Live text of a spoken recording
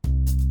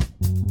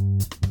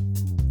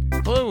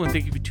Hello, and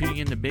thank you for tuning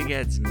in to Big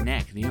Ed's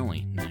Neck, the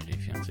only 90 Day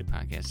Fiancé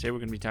podcast. Today we're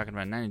going to be talking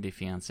about 90 Day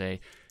Fiancé,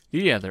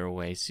 The Other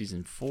Way,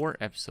 Season 4,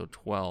 Episode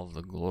 12,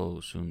 The Glow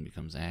Soon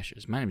Becomes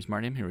Ashes. My name is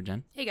Marty. I'm here with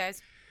Jen. Hey,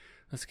 guys.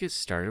 Let's get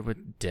started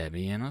with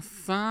Debbie and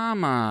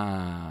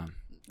Othama.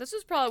 This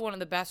was probably one of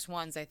the best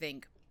ones, I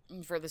think,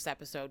 for this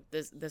episode,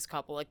 this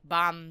couple. Like,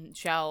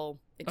 bombshell,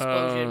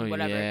 explosion,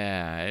 whatever.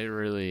 Yeah, it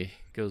really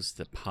goes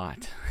to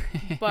pot.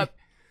 But,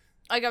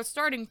 like, I was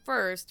starting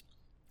first,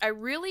 I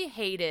really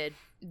hated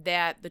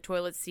that the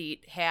toilet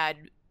seat had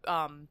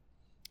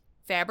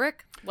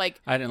fabric.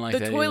 Like, I didn't like the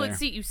that toilet either.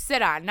 seat you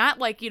sit on, not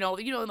like,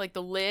 like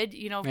the lid,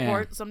 of Yeah.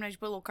 course, sometimes you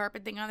put a little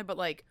carpet thing on there, but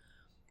like,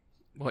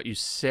 What you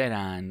sit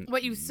on.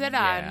 what you sit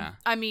yeah. on,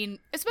 I mean,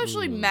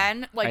 especially Ooh.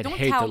 men, like, I'd don't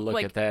hate tell, to look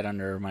like, at that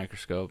under a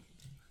microscope.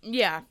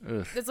 yeah.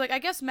 Ugh. It's like, I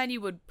guess men, you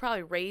would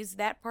probably raise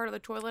that part of the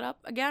toilet up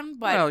again,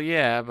 but. Well,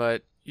 yeah,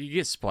 but you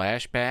get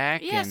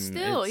splashback. Yeah, and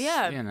still, it's,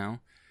 yeah.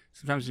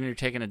 Sometimes when you're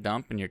taking a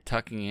dump and you're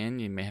tucking in,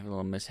 you may have a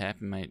little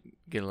mishap. You might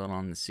get a little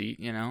on the seat,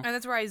 And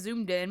that's where I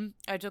zoomed in.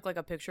 I took like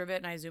a picture of it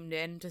and I zoomed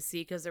in to see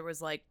because there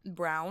was like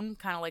brown,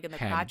 kind of like in the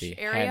crotch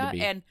area,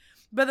 and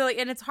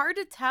it's hard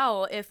to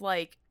tell if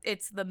like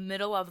it's the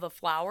middle of the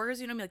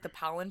flowers, like the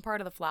pollen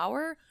part of the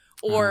flower,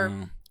 or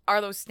are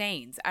those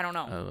stains? I don't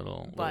know. A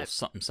little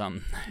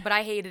something. But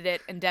I hated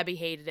it, and Debbie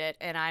hated it,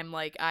 and I'm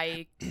like,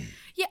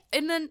 yeah,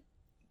 and then.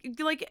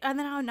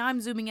 Now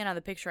I'm zooming in on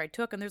the picture I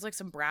took, and there's like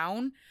some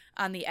brown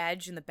on the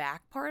edge in the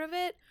back part of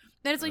it.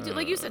 Then it's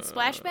like you said,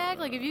 splashback.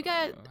 Like if you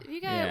got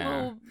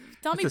little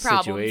tummy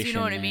problems, you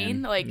know what I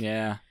mean? Like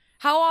yeah.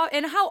 How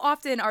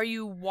often are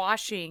you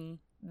washing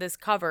this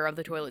cover of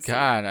the toilet seat?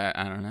 God,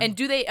 I don't know. And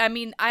do they? I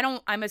mean,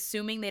 I'm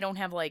assuming they don't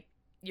have like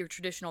your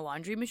traditional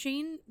laundry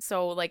machine.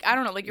 So like I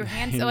don't know, like your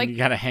hands like you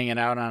gotta hang it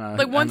out on a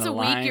like once a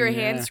line, week your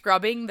hand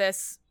scrubbing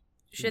this.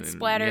 Shit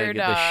splattered,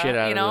 get the shit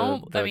out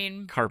of the I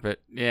mean,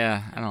 carpet.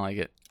 Yeah, I don't like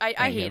it.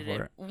 I hated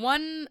it.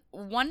 One,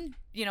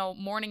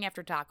 morning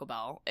after Taco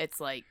Bell, it's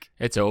like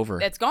it's over.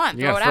 It's gone.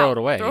 You throw gotta it throw out. it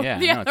away. Throw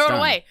It's it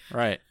away.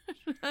 Right.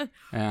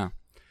 Yeah.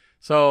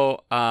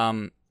 So,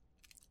 and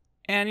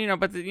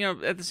but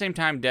at the same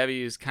time,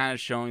 Debbie is kind of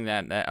showing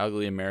that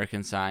ugly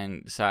American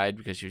side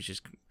because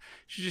she's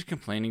just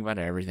complaining about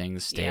everything, the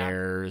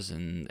stairs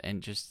and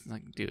just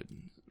like, dude,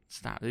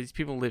 stop. These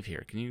people live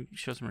here. Can you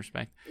show some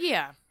respect?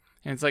 Yeah.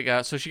 And it's like,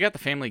 so she got the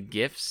family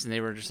gifts, and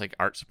they were just like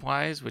art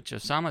supplies, which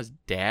Osama's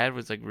dad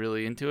was like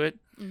really into it.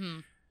 Mm-hmm.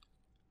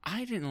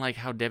 I didn't like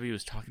how Debbie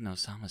was talking to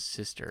Osama's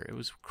sister. It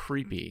was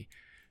creepy.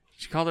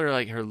 She called her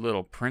like her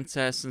little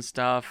princess and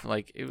stuff.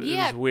 Like it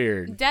was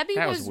weird. Debbie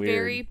was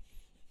weird.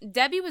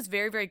 Debbie was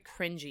very, very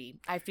cringy,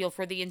 I feel,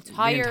 for the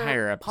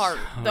entire episode. part.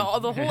 The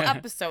whole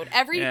episode.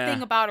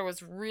 Everything about her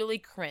was really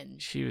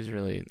cringe. She was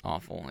really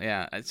awful.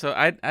 Yeah. So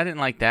I didn't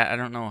like that. I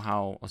don't know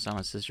how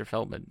Osama's sister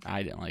felt, but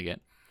I didn't like it.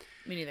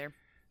 Me neither.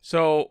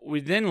 So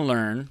we then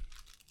learn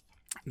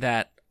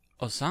that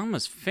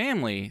Osama's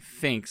family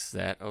thinks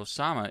that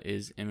Osama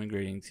is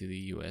immigrating to the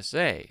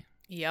USA.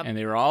 Yep. And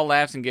they were all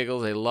laughs and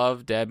giggles. They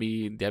love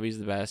Debbie. Debbie's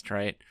the best,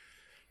 right?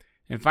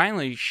 And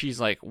finally, she's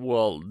like,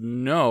 well,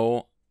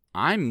 no,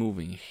 I'm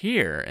moving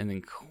here. And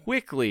then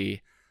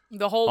quickly,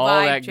 the whole all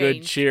vibe that changed.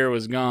 good cheer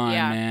was gone,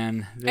 Yeah.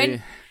 man.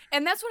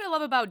 And that's what I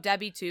love about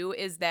Debbie, too,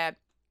 is that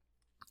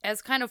as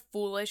kind of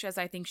foolish as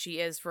I think she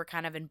is for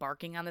kind of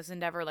embarking on this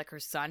endeavor, like her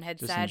son had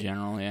just said. in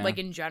general, yeah. Like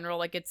in general,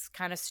 like it's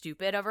kind of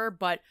stupid of her.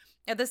 But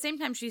at the same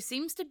time, she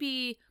seems to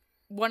be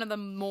one of the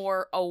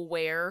more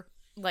aware,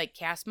 like,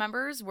 cast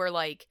members where,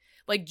 like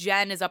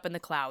Jen is up in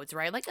the clouds,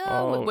 right? Like,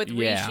 with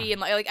Rishi.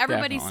 And, like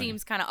everybody definitely.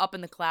 seems kind of up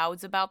in the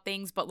clouds about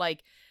things. But,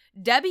 like,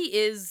 Debbie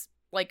is,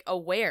 like,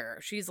 aware.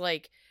 She's,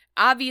 like,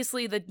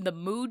 obviously the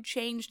mood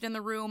changed in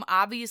the room.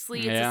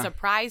 Obviously, it's a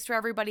surprise for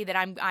everybody that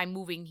I'm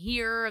moving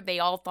here. They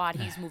all thought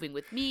he's moving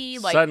with me.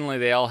 Like suddenly,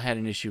 they all had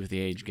an issue with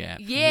the age gap.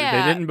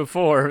 Yeah, they didn't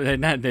before.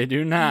 They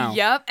do now.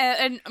 Yep.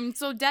 And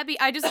so Debbie,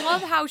 I just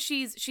love how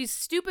she's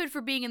stupid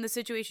for being in the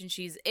situation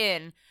she's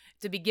in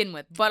to begin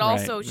with, but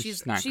also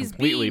she's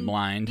completely being,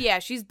 blind. Yeah,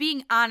 she's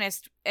being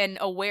honest and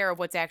aware of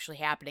what's actually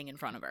happening in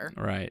front of her.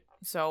 Right.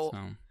 So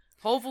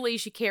hopefully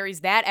she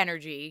carries that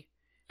energy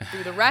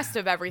through the rest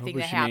of everything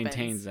that happens. She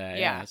maintains that.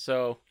 Yeah.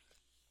 So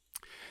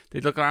they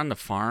look around the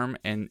farm,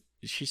 and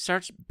she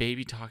starts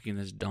baby talking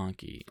this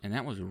donkey, and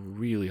that was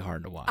really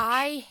hard to watch.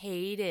 I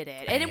hated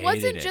it. And it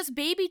wasn't just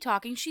baby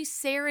talking. She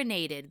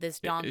serenaded this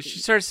donkey. She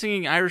started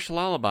singing Irish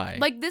lullaby.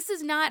 Like, this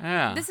is not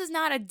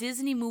a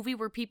Disney movie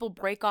where people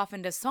break off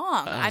into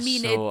song. I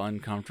mean, so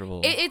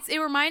uncomfortable. It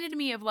reminded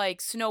me of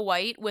like Snow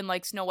White, when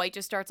like Snow White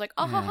just starts like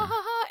ha ha ha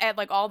ha at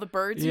like all the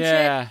birds and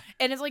shit.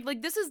 And it's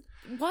like this is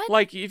what?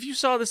 Like, if you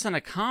saw this in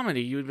a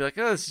comedy, you would be like,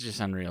 oh, this is just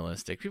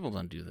unrealistic. People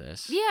don't do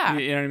this. Yeah.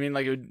 You know what I mean?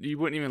 Like, you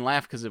wouldn't even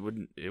laugh because it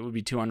would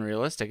be too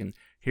unrealistic. And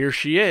here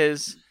she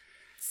is.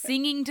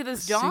 Singing to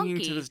this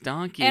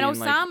donkey. And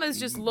Osama's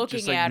just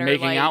looking at her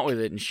making out with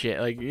it and shit.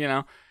 Like,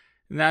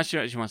 now she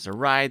wants to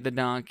ride the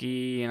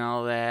donkey and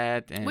all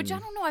that. And which, I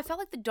don't know. I felt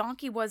like the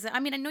donkey wasn't... I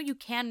mean, I know you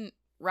can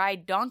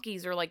ride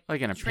donkeys or like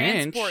in a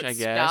transport pinch, I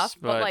guess. stuff,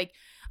 but like,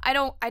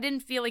 I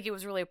didn't feel like it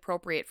was really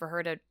appropriate for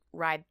her to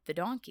ride the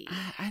donkey.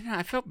 I know.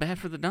 I felt bad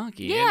for the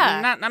donkey.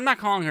 Yeah. I'm not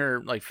calling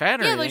her like fat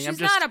or anything. Like she's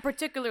not a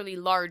particularly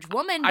large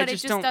woman, but it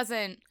just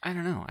doesn't. I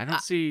don't know. I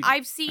don't see.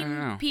 I've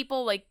seen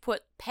people like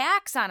put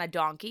packs on a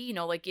donkey,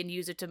 like and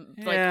use it to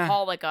like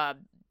haul like a,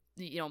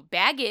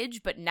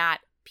 baggage, but not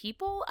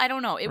people. I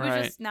don't know. It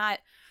was just not.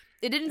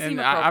 It didn't seem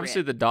appropriate.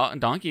 Obviously, the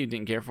donkey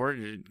didn't care for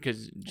it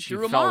because she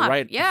fell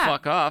right the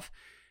fuck off.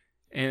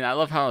 And I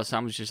love how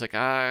Sam was just like,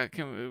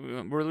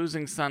 we're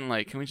losing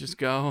sunlight. Can we just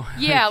go?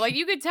 Yeah, like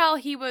you could tell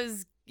he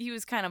was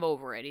kind of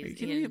over it.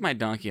 Can you leave my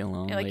donkey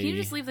alone? Yeah, like, lady? can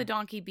you just leave the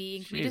donkey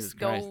be? Can we just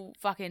go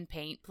fucking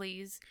paint,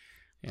 please?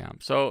 Yeah.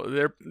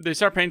 So they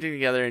start painting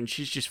together, and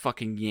she's just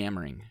fucking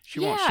yammering. She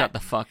won't shut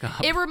the fuck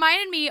up. It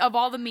reminded me of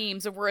all the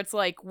memes of where it's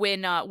like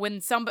when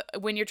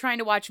you're trying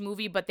to watch a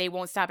movie, but they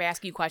won't stop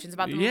asking you questions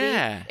about the movie.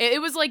 Yeah. It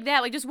was like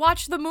that. Like, just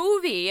watch the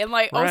movie, and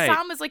like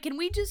Osama's like, can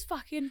we just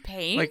fucking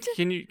paint? Like,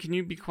 can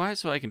you be quiet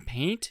so I can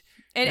paint?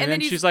 And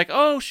then she's like,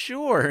 oh,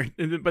 sure.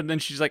 But then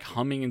she's like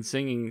humming and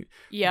singing.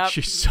 Yeah.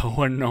 She's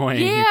so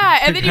annoying. Yeah.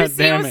 And then you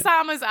see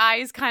Osama's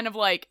eyes kind of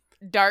like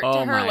dart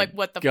to her, like,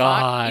 what the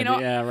fuck?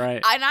 Yeah,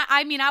 right.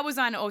 I mean, I was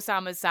on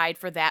Osama's side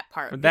for that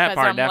part.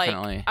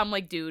 Definitely. I'm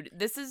like, dude,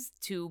 this is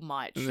too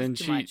much. And then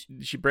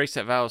she breaks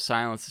that vow of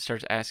silence and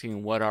starts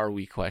asking, what are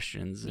we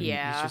questions? And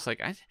it's just like,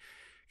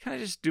 can I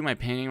just do my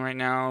painting right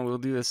now? We'll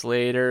do this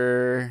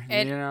later,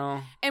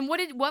 And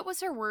what was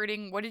her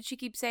wording? What did she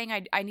keep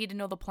saying? I need to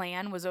know the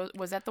plan. Was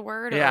that the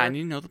word? Yeah, I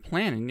need to know the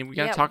plan. And we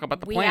got to talk about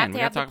the plan. We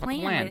got to talk about the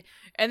plan.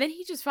 And then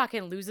he just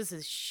fucking loses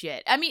his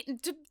shit. I mean,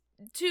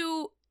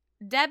 to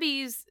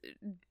Debbie's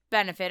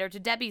benefit, or to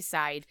Debbie's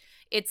side,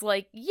 it's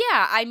like,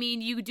 yeah, I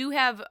mean, you do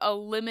have a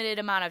limited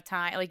amount of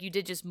time. Like, you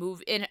did just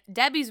move. In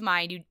Debbie's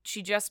mind,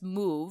 she just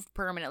moved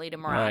permanently to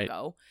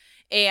Morocco.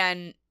 Right.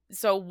 And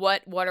so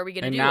what are we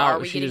going to do? Are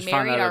we getting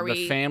married?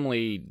 The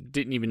family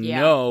didn't even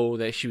know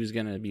that she was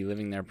going to be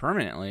living there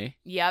permanently.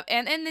 Yep.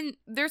 And then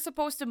they're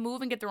supposed to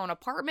move and get their own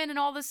apartment and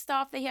all this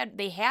stuff they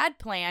had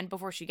planned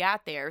before she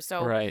got there.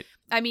 So, right.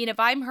 I mean, if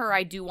I'm her,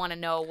 I do want to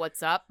know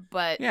what's up,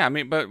 but... Yeah, I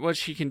mean, but what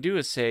she can do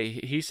is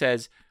he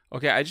says,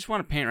 okay, I just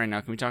want to paint right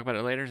now. Can we talk about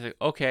it later? It's like,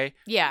 okay.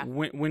 Yeah.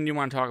 When do you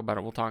want to talk about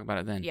it? We'll talk about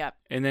it then. Yep.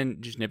 And then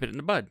just nip it in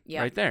the bud.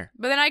 Yep. Right there.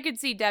 But then I could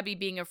see Debbie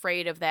being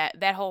afraid of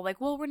that whole,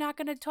 like, well, we're not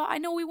going to talk. I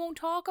know we won't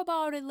talk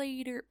about it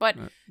later. But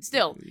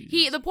still,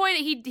 the point,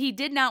 he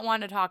did not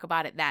want to talk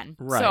about it then.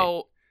 Right.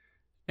 So,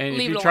 and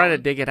if you try to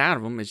dig it out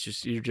of him,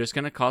 you're just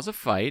going to cause a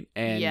fight.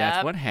 And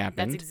that's what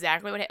happened. That's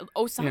exactly what happened.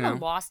 Osama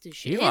lost his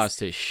shit. He lost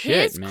his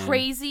shit, man. His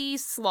crazy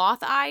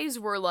sloth eyes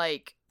were,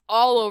 like,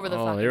 all over the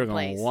fucking place. Oh, they were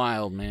going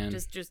wild, man.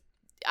 Just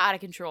out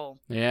of control.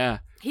 Yeah.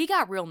 He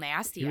got real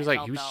nasty. He was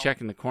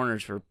checking the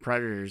corners for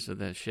predators with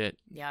that shit.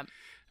 Yep.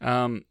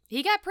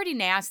 He got pretty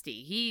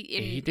nasty.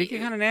 He did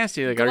get kind of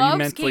nasty. Like, are you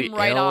mentally came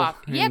right ill? Off.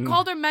 Yeah,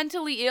 called her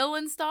mentally ill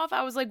and stuff.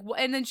 I was like,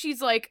 and then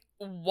she's like,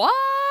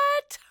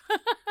 what?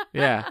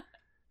 Yeah.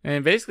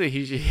 And basically,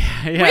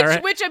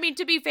 Which I mean,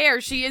 to be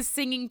fair, she is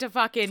singing to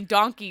fucking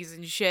donkeys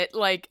and shit.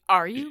 Like,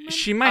 are you?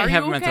 She might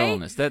have mental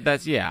illness.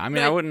 That's I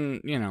mean, I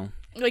wouldn't,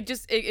 like,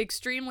 just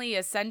extremely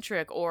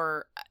eccentric,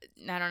 or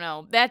I don't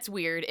know. That's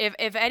weird.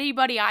 If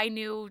anybody I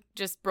knew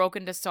just broke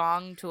into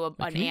song to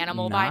an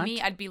animal by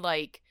me, I'd be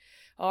like,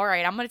 all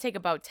right, I'm going to take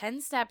about 10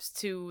 steps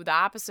to the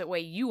opposite way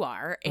you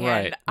are,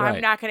 and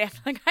I'm not going to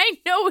act like I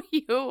know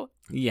you.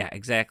 Yeah,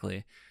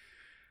 exactly.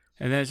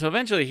 And then so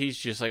eventually he's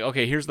just like,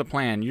 okay, here's the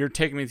plan. You're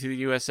taking me to the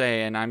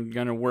USA, and I'm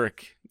going to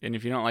work. And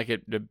if you don't like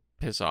it, to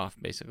piss off,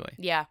 basically.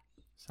 Yeah.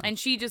 So. And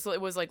she just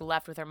was like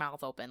left with her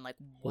mouth open, like,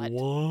 what?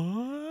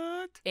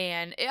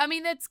 And I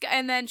mean,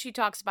 and then she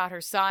talks about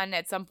her son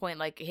at some point,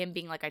 like him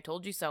being like, I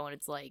told you so. And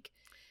it's like,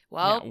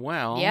 yeah.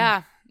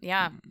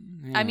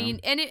 I mean,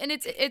 and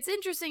it's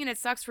interesting, and it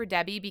sucks for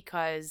Debbie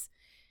because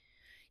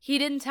he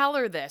didn't tell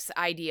her this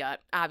idea,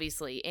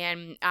 obviously.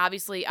 And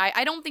obviously,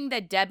 I don't think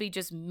that Debbie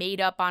just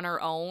made up on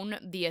her own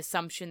the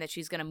assumption that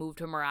she's going to move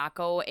to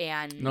Morocco.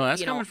 And no,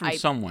 that's coming from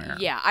somewhere.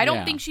 Yeah, I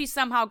don't think she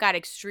somehow got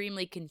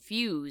extremely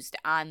confused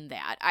on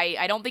that.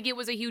 I don't think it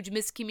was a huge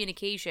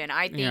miscommunication.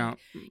 I think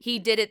he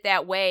did it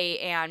that way.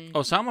 And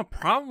Osama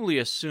probably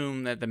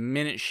assumed that the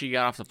minute she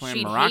got off the plane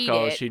in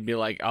Morocco, she'd be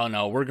like, oh,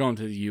 no, we're going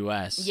to the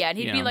U.S. Yeah, and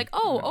he'd be like,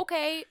 oh,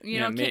 okay.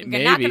 Not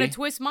going to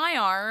twist my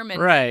arm. And,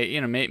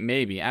 right,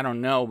 maybe. I don't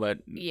know. But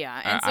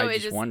and so I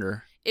just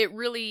wonder. It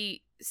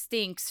really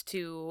stinks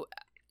to,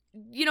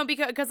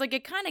 because like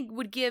it kind of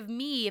would give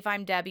me, if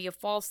I'm Debbie, a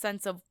false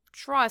sense of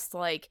trust.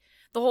 Like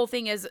the whole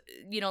thing is,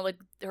 like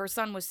her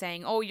son was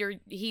saying, oh,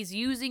 he's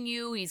using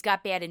you. He's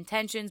got bad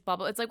intentions. Blah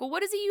blah. It's like, well,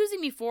 what is he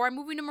using me for? I'm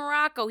moving to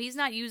Morocco. He's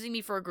not using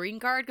me for a green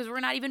card because we're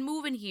not even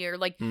moving here.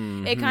 Like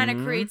it kind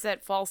of creates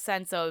that false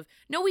sense of,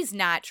 no, he's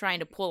not trying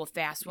to pull a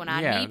fast one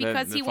on me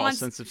because he wants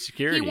sense of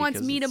security. He wants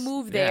me to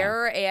move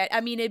there. And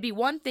I mean, it'd be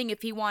one thing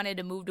if he wanted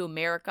to move to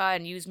America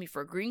and use me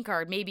for a green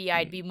card. Maybe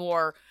I'd be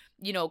more,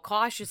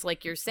 cautious,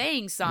 like you're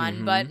saying,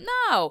 son. But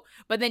no.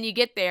 But then you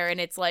get there and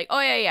it's like, oh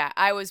yeah,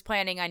 I was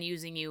planning on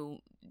using you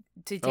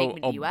to take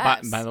me to the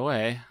U.S. By the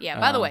way. Yeah,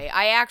 by the way,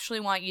 I actually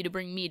want you to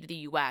bring me to the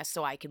U.S.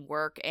 so I can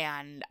work,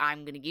 and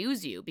I'm going to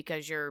use you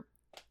because you're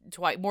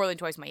more than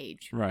twice my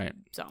age. Right.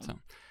 So, how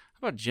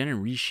about Jen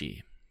and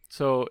Rishi?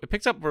 So it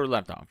picks up where we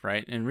left off,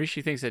 right? And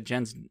Rishi thinks that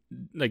Jen's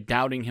like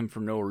doubting him for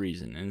no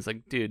reason. And it's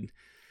like, dude,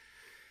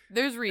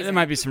 there's reasons. There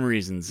might be some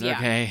reasons, yeah.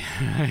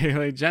 Okay?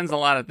 Like Jen's a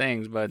lot of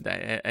things, but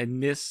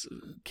in this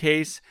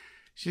case,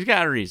 she's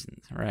got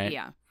reasons, right?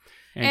 Yeah.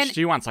 And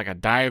she wants like a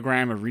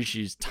diagram of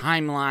Rishi's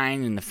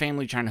timeline and the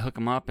family trying to hook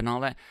him up and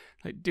all that.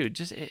 Like, dude,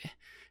 just if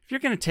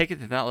you're gonna take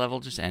it to that level,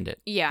 just end it.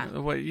 Yeah.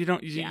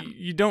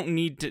 You don't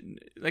need to.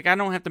 Like, I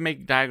don't have to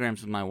make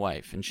diagrams with my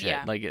wife and shit.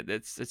 Yeah. Like,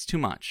 it's too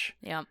much.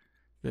 Yeah.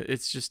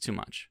 It's just too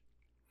much.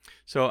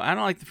 So I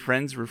don't like the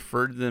friends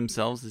refer to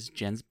themselves as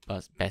Jen's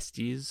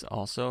besties.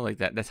 Also, like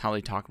that's how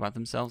they talk about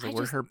themselves. Like,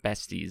 we're her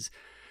besties.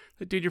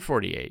 Like, dude, you're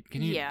 48.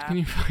 Can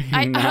you fucking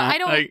I not?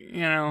 don't, like,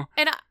 you know.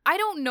 And I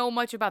don't know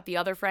much about the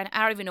other friend.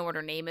 I don't even know what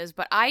her name is,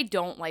 but I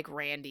don't like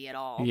Randy at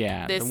all.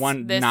 Yeah, this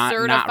not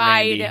certified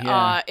Randy,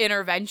 yeah.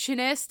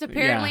 Interventionist.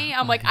 Apparently, Yeah.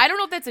 I'm like, I don't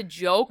know if that's a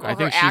joke or I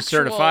think her she's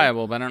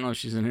certifiable, but I don't know if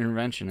she's an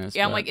interventionist.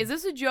 Yeah, I'm like, is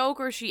this a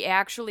joke or is she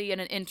actually an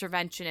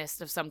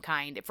interventionist of some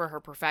kind for her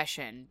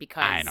profession?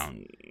 Because I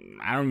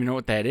don't even know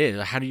what that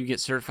is. How do you get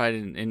certified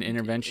in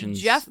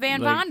interventions? Jeff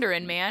Van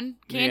Vonderen, man,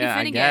 Candy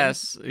Finnegan. I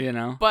guess, you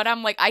know. But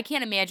I'm like, I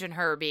can't imagine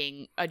her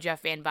being a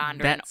Jeff Van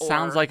Vonderen. That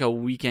sounds like a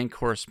weekend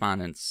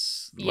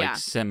correspondence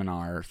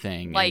seminar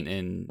thing. Like,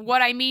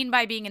 what I mean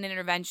by being an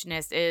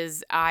interventionist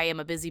is I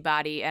am a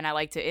busybody and I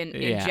like to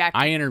inject.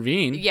 I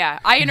intervene. Yeah,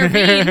 I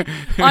intervene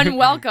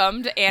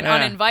unwelcomed and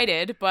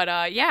uninvited.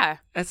 But yeah,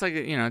 that's like,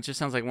 you know, it just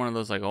sounds like one of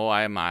those like, oh,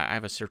 I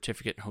have a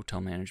certificate in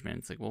hotel management.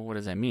 It's like, well, what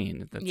does that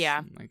mean?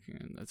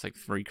 That's like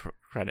 3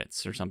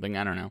 credits or something.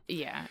 I don't know.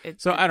 Yeah.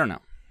 I don't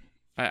know.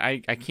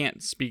 I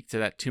can't speak to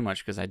that too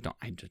much because I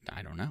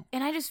don't know.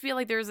 And I just feel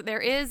like there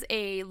is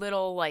a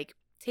little like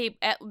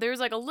tape. There's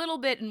like a little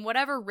bit in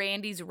whatever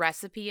Randy's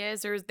recipe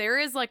is. There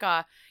is like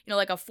a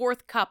like a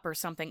 4th cup or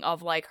something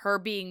of like her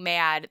being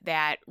mad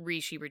that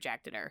Rishi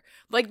rejected her.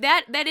 Like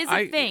that is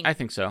a thing. I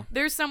think so.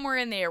 There's somewhere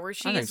in there where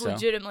she is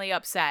legitimately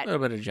upset. A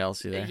little bit of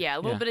jealousy there. Yeah, a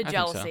little bit of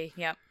jealousy.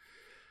 Yep.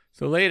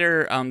 So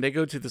later, they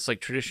go to this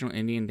like traditional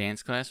Indian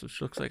dance class, which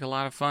looks like a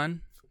lot of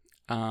fun.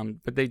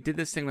 But they did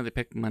this thing where they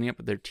pick money up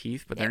with their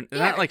teeth, but they're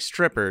not like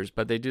strippers,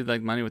 but they do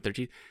like money with their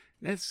teeth.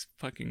 That's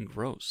fucking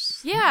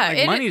gross. Yeah.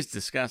 Like, money is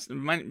disgusting.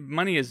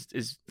 Money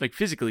is like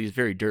physically is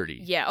very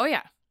dirty. Yeah. Oh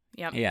yeah.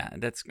 Yep. Yeah.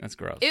 That's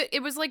gross.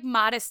 It was like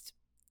modest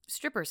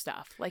stripper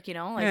stuff. Like,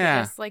 I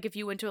guess like if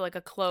you went to like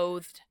a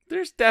clothed.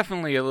 There's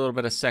definitely a little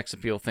bit of sex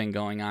appeal thing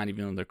going on,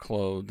 even though they're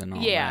clothed and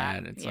all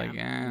that. It's like,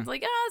 It's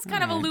like, it's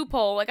kind of a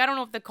loophole. Like, I don't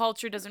know if the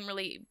culture doesn't have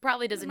be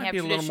a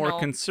traditional little more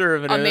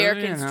conservative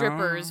American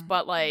strippers,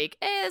 but like,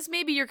 it's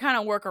maybe your kind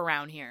of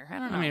workaround here. I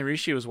don't know. I mean,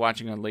 Rishi was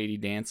watching a lady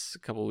dance a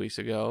couple weeks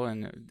ago,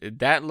 and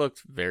that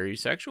looked very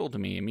sexual to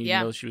me. I mean,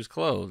 even though she was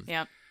clothed.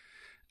 Yeah.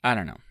 I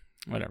don't know.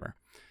 Whatever.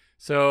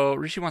 So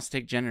Rishi wants to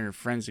take Jen and her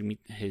friends to meet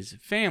his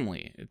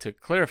family to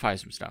clarify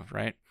some stuff,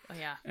 right? Oh,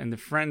 yeah. And the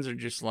friends are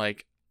just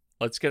like,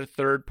 let's get a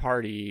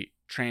third-party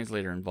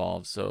translator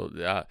involved.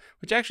 So,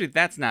 which actually,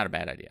 that's not a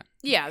bad idea.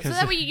 Yeah, so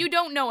that way you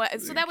don't know.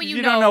 So that way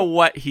you don't know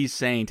what he's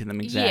saying to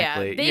them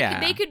exactly. Yeah,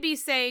 they could be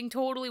saying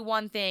totally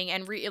one thing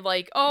and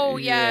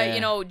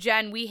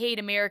Jen, we hate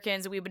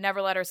Americans and we would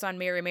never let our son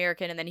marry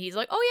American. And then he's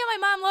like, oh yeah,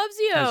 my mom loves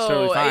you. That's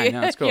totally fine.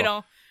 No, that's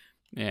cool.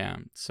 Yeah.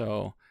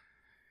 So.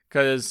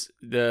 Because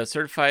the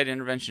certified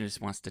interventionist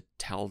wants to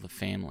tell the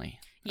family.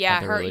 Yeah,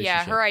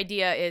 her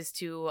idea is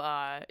to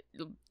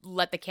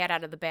let the cat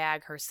out of the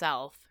bag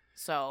herself.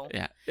 So,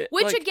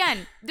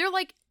 again, they're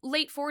like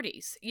late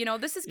 40s.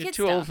 This is kid stuff. You're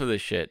too old for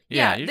this shit.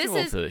 Yeah, you're too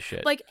old for this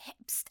shit. Like,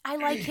 I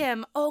like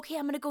him. Okay,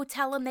 I'm gonna go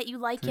tell him that you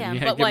like him.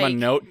 Yeah, but give him a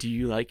note. Do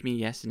you like me?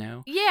 Yes,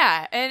 no.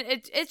 Yeah, and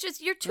it's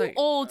just you're too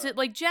old to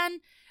like Jen.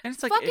 And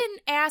it's like fucking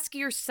ask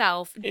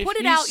yourself, put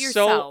it out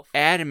yourself. So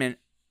adamant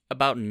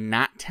about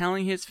not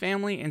telling his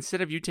family, instead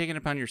of you taking it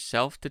upon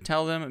yourself to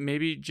tell them,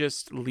 maybe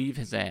just leave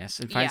his ass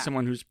and find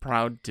someone who's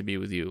proud to be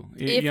with you.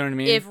 You know what I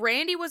mean? If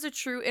Randy was a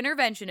true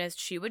interventionist,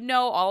 she would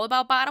know all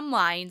about bottom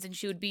lines, and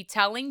she would be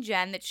telling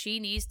Jen that she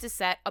needs to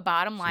set a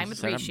bottom line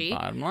with Rishi,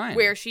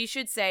 where she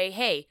should say,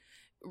 hey,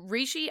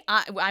 Rishi,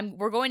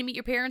 we're going to meet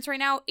your parents right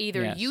now.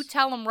 Either you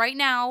tell them right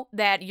now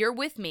that you're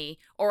with me,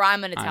 or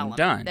I'm going to tell them.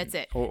 Done. That's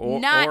it.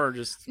 Or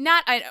just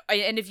not.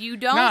 And if you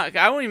don't, no,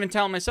 I won't even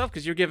tell him myself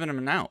because you're giving him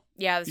an out.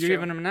 Yeah, that's you're true.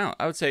 giving him an out.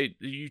 I would say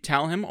you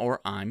tell him,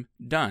 or I'm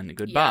done.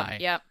 Goodbye.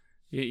 Yep.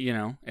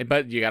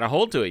 But you got to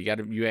hold to it. You got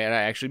to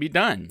actually be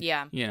done.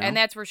 Yeah. And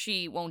that's where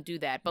she won't do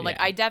that. But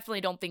I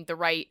definitely don't think the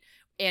right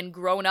and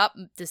grown-up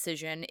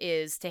decision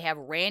is to have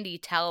Randy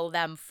tell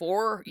them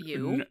for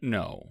you.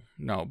 No.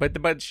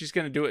 But she's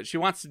going to do it. She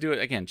wants to do it,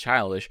 again,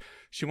 childish.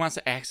 She wants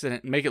to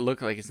make it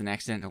look like it's an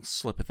accidental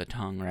slip of the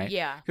tongue, right?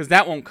 Yeah. Because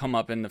that won't come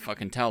up in the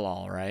fucking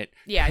tell-all, right?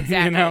 Yeah,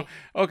 exactly.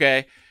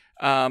 Okay.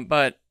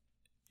 But,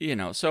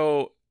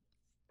 so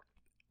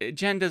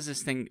Jen does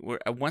this thing where,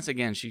 once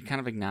again, she kind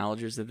of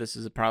acknowledges that this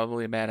is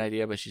probably a bad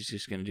idea, but she's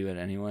just going to do it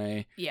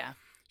anyway. Yeah.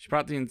 She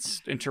brought the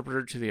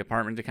interpreter to the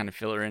apartment to kind of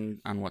fill her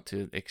in on what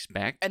to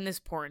expect. And this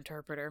poor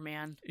interpreter,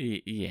 man.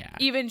 Yeah.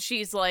 Even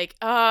she's like,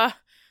 like,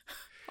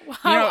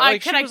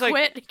 can I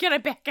quit? Like, can I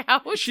back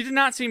out? She did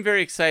not seem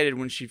very excited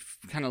when she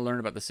kind of learned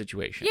about the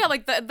situation. Yeah,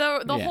 like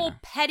the whole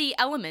petty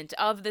element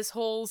of this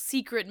whole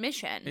secret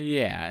mission.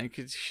 Yeah,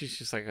 she's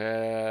just like,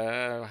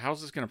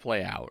 how's this going to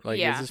play out? Like,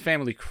 is this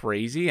family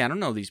crazy? I don't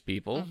know these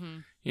people.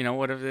 Mm-hmm.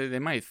 What if they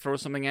might throw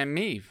something at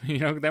me? They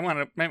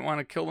might want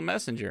to kill the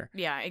messenger.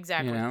 Yeah,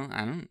 exactly.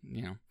 I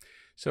don't,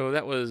 So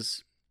that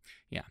was,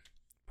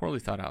 poorly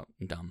thought out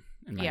and dumb,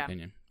 in my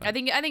opinion. But I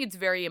think it's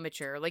very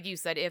immature. Like you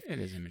said, if it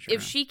is immature.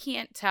 If she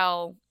can't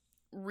tell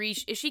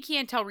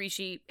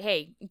Rishi,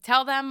 hey,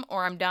 tell them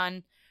or I'm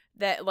done.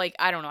 That, like,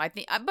 I don't know. I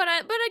think, but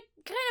I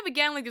kind of,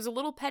 again, like, there's a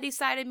little petty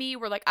side of me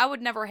where, like, I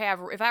would never have,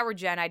 if I were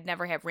Jen, I'd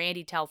never have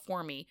Randy tell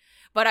for me.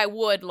 But I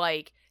would,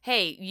 like,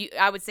 hey,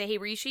 I would say, hey,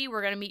 Rishi,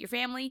 we're going to meet your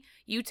family.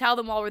 You tell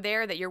them while we're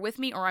there that you're with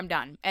me or I'm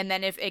done. And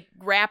then if it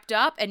wrapped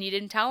up and you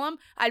didn't tell them,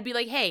 I'd be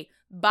like, hey,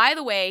 by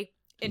the way,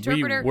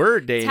 interpreter, we were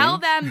dating. Tell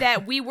them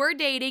that we were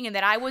dating and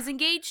that I was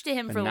engaged to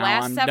him for the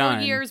last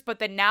several years, but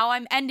that now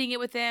I'm ending it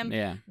with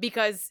him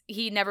because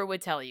he never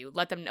would tell you.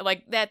 Let them know.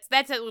 Like,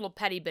 that's a little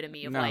petty bit of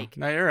me of no,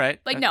 you're right.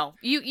 Like, no,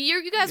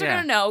 you guys are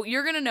gonna know.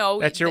 You're gonna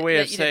know. That's your way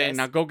of saying,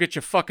 now go get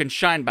your fucking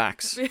shine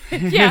box.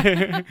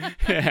 Yeah.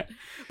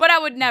 But I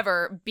would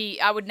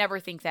never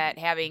think that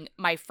having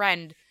my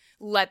friend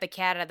let the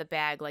cat out of the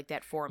bag like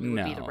that for me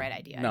would be the right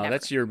idea. No, never.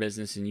 That's your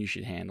business and you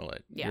should handle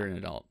it. Yeah. You're an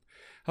adult.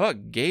 How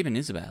about Gabe and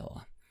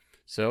Isabel?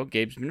 So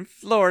Gabe's been in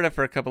Florida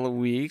for a couple of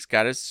weeks,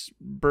 got his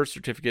birth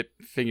certificate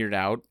figured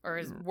out. Or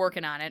is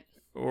working on it.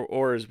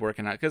 Or is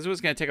working on it, because it was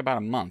going to take about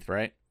a month,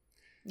 right?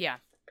 Yeah.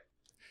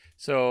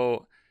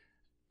 So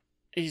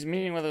he's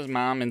meeting with his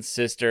mom and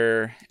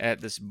sister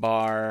at this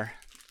bar,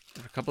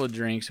 a couple of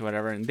drinks or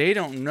whatever, and they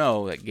don't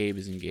know that Gabe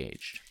is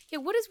engaged. Yeah,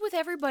 what is with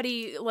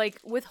everybody, like,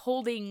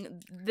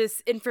 withholding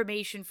this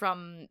information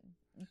from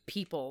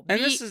people? And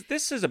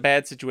this is a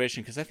bad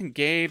situation, because I think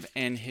Gabe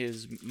and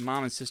his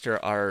mom and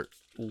sister are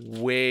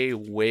way,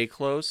 way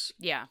close.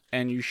 Yeah.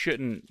 And you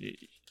shouldn't.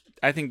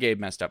 I think Gabe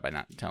messed up by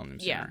not telling him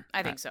sooner. Yeah,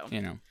 I think so.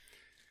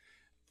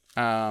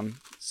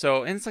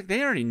 So, and it's like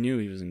they already knew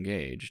he was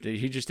engaged.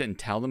 He just didn't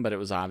tell them, but it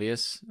was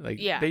obvious. Like,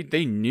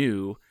 they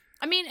knew.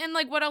 I mean, and,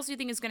 like, what else do you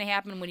think is going to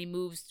happen when he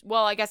moves?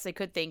 Well, I guess they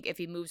could think if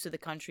he moves to the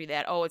country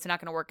that, it's not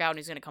going to work out and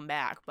he's going to come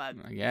back, but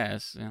I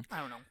guess, yeah.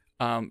 I don't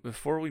know.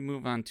 Before we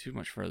move on too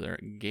much further,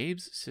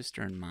 Gabe's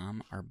sister and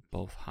mom are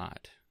both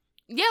hot.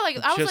 Yeah, like,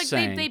 I was like,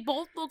 saying. They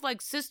both look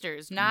like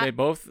sisters, not... They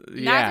both,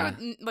 yeah.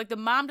 Like, the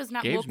mom does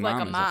not Gabe's look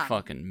like a mom. is a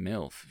fucking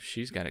MILF.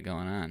 She's got it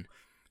going on.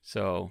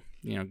 So,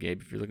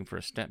 Gabe, if you're looking for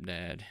a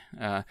stepdad.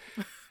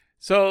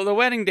 So, the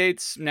wedding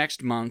date's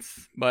next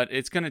month, but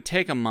it's going to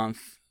take a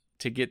month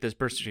to get this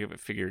birth certificate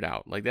figured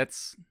out. Like,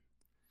 that's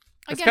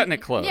cutting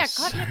it close. Yeah,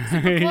 cutting it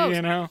super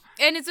close.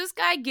 And is this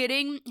guy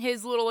getting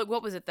his little, like,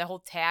 what was it, the whole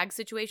tag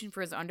situation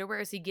for his underwear?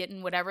 Is he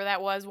getting whatever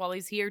that was while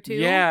he's here, too?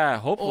 Yeah,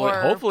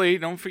 hopefully.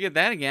 Don't forget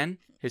that again.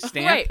 His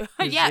stamp.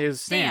 Right.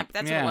 His stamp.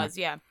 That's what it was,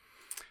 yeah.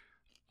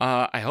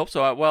 I hope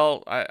so.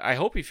 Well, I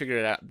hope he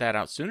figured that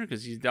out sooner,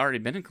 because he's already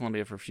been in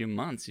Colombia for a few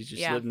months. He's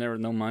just living there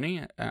with no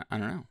money. I don't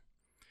know.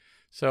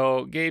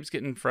 So Gabe's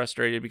getting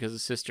frustrated because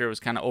his sister was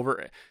kind of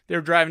they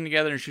were driving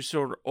together and she was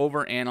sort of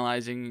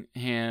over-analyzing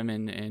him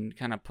and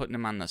kind of putting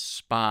him on the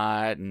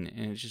spot, and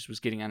it just was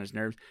getting on his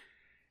nerves.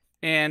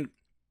 And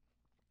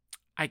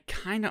I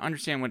kind of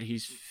understand what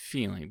he's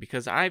feeling,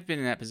 because I've been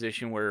in that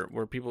position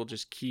where people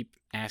just keep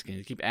asking,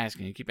 and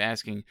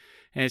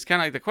it's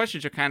kind of like the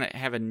questions are kind of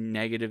have a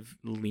negative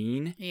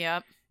lean.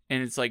 Yep.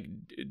 And it's like,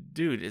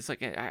 dude, it's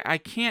like, I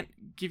can't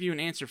give you an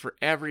answer for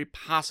every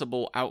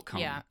possible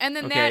outcome. Yeah. And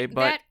then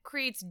that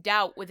creates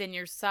doubt within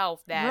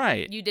yourself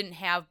that you didn't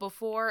have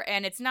before.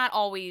 And it's not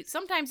always,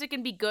 sometimes it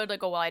can be good.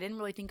 Like, I didn't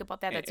really think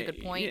about that. That's a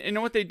good point. You know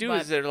what they do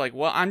is they're like,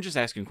 well, I'm just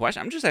asking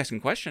questions.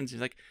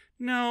 He's like,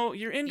 no,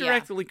 you're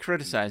indirectly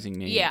criticizing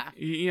me. Yeah.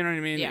 You know what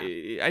I mean?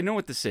 Yeah. I know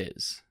what this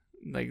is.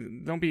 Like,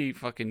 don't be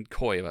fucking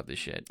coy about this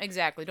shit.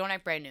 Exactly. Don't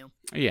act brand new.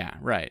 Yeah,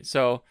 right.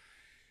 So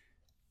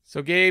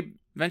Gabe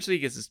eventually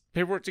gets his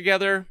paperwork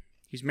together.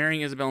 He's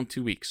marrying Isabel in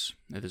 2 weeks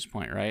at this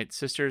point, right?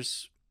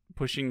 Sister's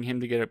pushing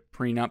him to get a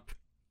prenup.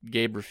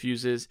 Gabe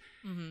refuses.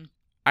 Mm-hmm.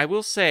 I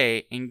will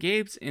say, in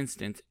Gabe's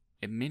instance,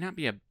 it may not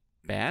be a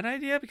bad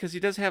idea, because he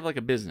does have, like,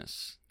 a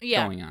business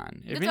going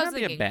on. It may not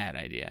be a bad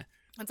idea.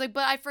 It's like,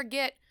 but I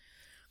forget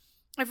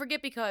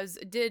because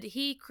did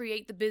he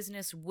create the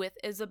business with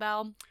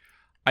Isabel?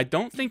 I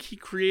don't think he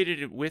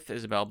created it with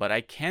Isabel, but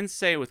I can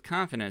say with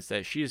confidence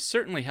that she is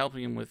certainly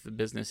helping him with the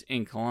business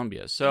in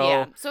Colombia.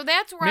 So so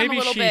that's where I'm a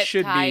little bit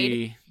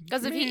tied.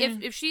 Because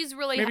if she's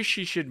really... Maybe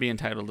she should be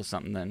entitled to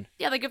something then.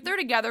 Yeah, like if they're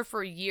together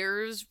for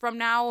years from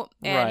now,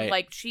 and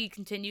like she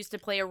continues to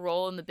play a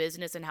role in the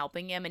business and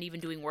helping him and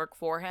even doing work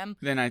for him,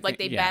 then I think,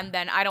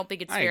 then I don't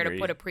think it's fair to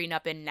put a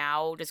prenup in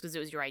now just because it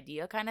was your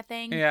idea kind of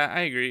thing. Yeah,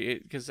 I agree.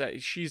 Because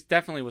she's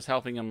definitely was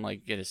helping him,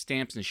 like, get his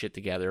stamps and shit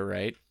together,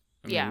 right?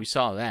 I mean, we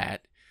saw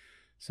that.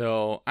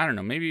 So I don't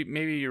know. Maybe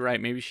you're right.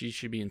 Maybe she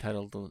should be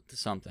entitled to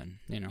something,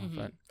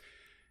 But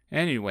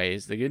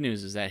anyways, the good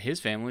news is that his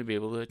family will be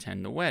able to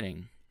attend the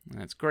wedding.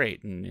 And that's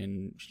great.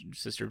 And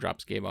sister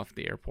drops Gabe off at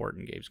the airport,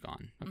 and Gabe's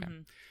gone. Okay.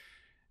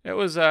 It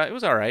was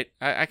all right.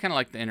 I kind of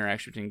like the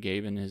interaction between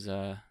Gabe and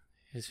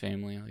his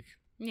family. Like,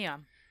 yeah.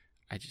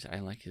 I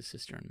like his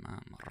sister and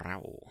mom.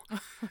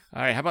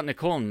 All right. How about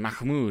Nicole and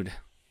Mahmoud?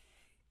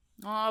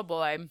 Oh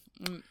boy,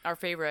 our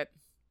favorite.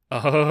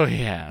 Oh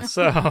yeah.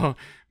 So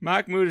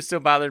Mahmoud is still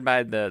bothered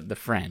by the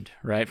friend,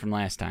 right, from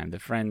last time. The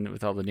friend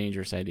with all the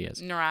dangerous ideas.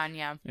 Naran,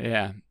 yeah.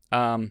 Yeah.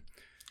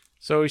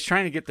 So he's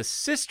trying to get the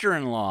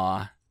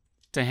sister-in-law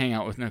to hang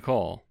out with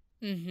Nicole.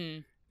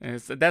 And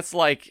that's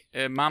like,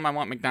 Mom, I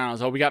want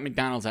McDonald's. Oh, we got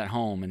McDonald's at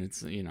home, and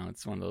it's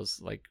it's one of those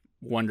like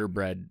Wonder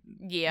Bread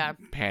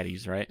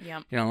patties, right? Yeah.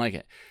 You don't like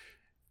it.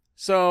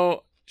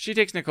 So she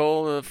takes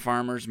Nicole to the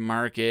farmer's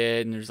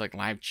market, and there's like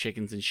live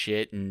chickens and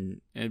shit,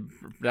 and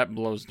that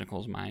blows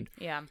Nicole's mind.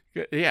 Yeah.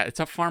 Yeah, it's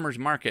a farmer's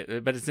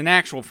market, but it's an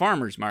actual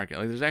farmer's market.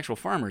 Like, there's actual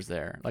farmers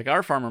there. Like,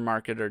 our farmer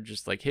market are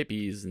just like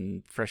hippies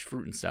and fresh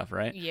fruit and stuff,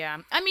 right? Yeah.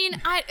 I mean,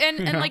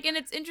 and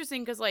it's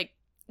interesting because like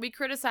we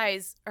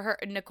criticize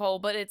Nicole,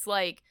 but it's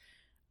like,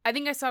 I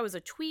think I saw it was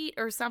a tweet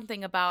or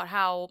something about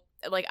how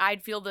like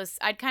I'd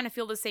kind of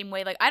feel the same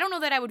way. Like, I don't know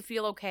that I would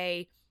feel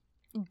okay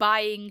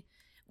buying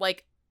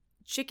like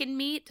chicken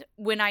meat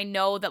when I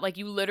know that like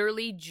you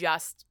literally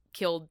just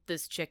killed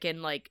this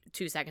chicken like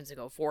 2 seconds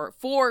ago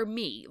for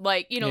me,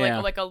 like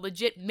like a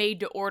legit made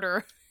to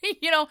order.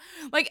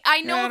 Like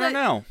I know I don't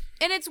know.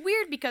 And it's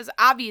weird because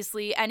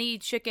obviously any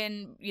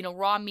chicken,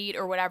 raw meat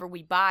or whatever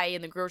we buy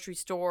in the grocery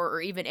store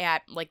or even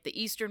at like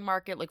the Eastern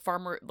market,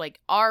 like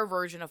our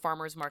version of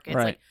farmers markets,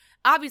 right. Like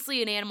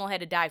obviously an animal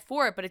had to die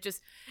for it, but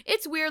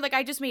it's weird. Like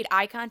I just made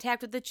eye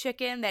contact with the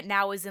chicken that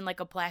now is in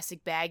like a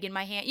plastic bag in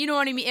my hand. You know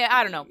what I mean?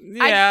 I don't know.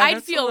 Yeah, I'd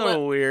that's feel a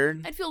little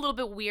weird. I'd feel a little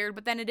bit weird,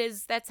 but then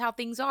that's how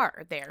things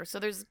are there. So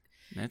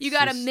you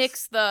got to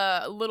mix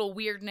the little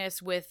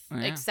weirdness with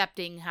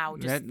accepting how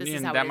this is how it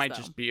is. That might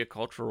just be a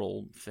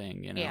cultural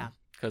thing, Yeah.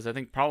 Because I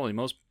think probably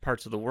most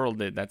parts of the world,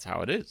 that's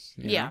how it is.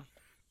 Yeah. Know?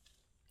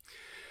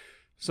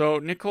 So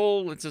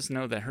Nicole lets us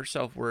know that her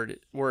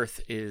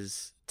self-worth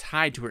is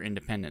tied to her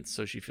independence,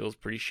 so she feels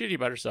pretty shitty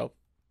about herself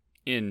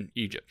in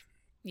Egypt.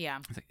 Yeah.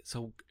 I think,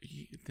 so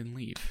then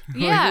leave.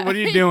 Yeah. What are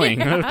you doing?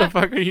 What the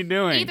fuck are you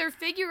doing? Either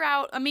figure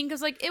out, I mean,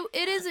 because like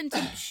it isn't,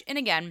 and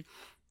again,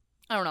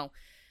 I don't know.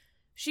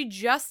 She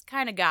just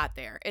kind of got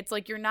there. It's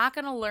like you're not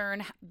going to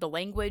learn the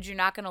language. You're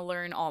not going to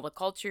learn all the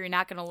culture. You're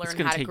not going to learn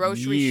how to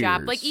grocery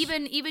shop. Like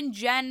even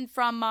Jen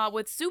from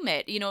with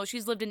Sumit,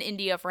 she's lived in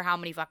India for how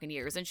many fucking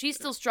years, and she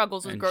still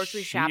struggles with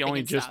grocery shopping. She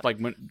only just stuff. like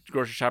went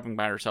grocery shopping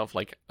by herself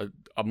like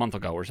a month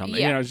ago or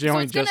something. Yeah. She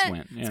only just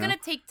went. It's going to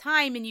take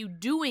time in you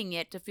doing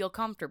it to feel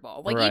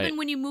comfortable. Like even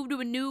when you move to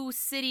a new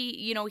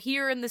city,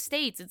 here in the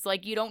States, it's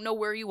like you don't know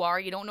where you are.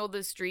 You don't know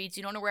the streets.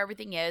 You don't know where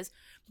everything is.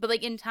 But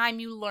like in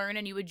time, you learn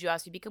and you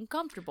adjust. You become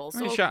comfortable.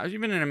 So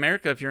even in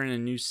America, if you're in a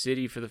new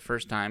city for the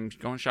first time,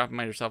 going shopping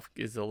by yourself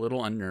is a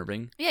little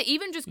unnerving. Yeah,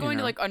 even just going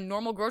to like a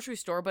normal grocery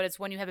store, but it's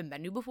one you haven't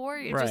been to before.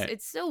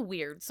 It's still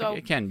weird. So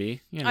it can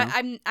be.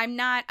 I'm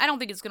not. I don't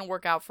think it's gonna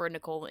work out for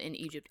Nicole in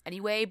Egypt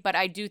anyway. But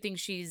I do think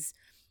she's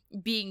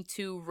being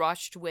too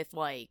rushed with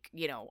like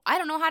I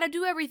don't know how to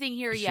do everything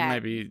here yet. She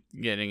might be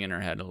getting in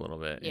her head a little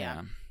bit.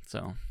 Yeah.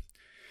 So.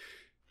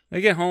 They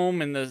get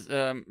home, and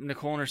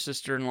Nicole and her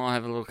sister-in-law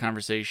have a little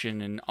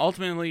conversation, and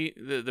ultimately,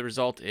 the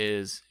result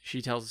is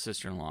she tells the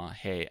sister-in-law,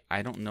 hey,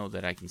 I don't know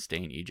that I can stay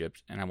in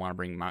Egypt, and I want to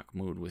bring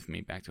Mahmoud with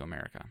me back to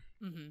America.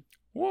 Mm-hmm.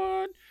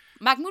 What?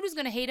 Mahmoud is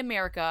going to hate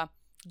America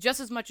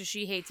just as much as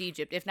she hates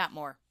Egypt, if not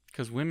more.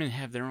 Because women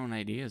have their own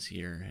ideas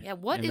here. Yeah,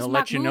 what and is they'll Mahmoud?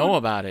 let you know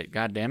about it,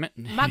 God damn it.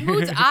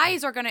 Mahmoud's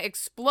eyes are going to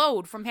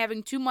explode from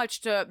having too much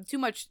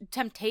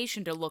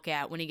temptation to look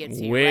at when he gets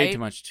here, Way right? too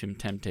much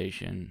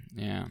temptation,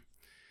 yeah.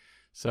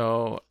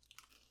 So,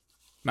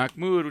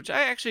 Mahmoud, which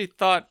I actually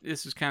thought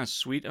this was kind of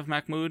sweet of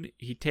Mahmoud,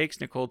 he takes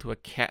Nicole to a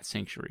cat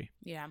sanctuary.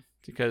 Yeah.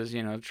 Because,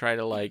 try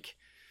to like,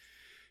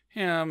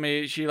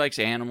 maybe she likes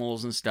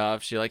animals and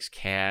stuff. She likes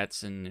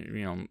cats and,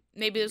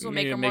 maybe this will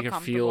make her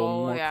feel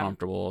more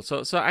comfortable.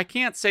 So I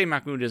can't say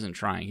Mahmoud isn't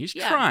trying. He's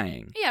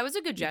trying. Yeah, it was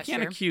a good gesture. You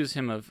can't accuse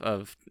him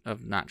of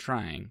not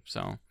trying,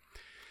 so...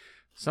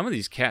 Some of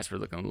these cats were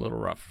looking a little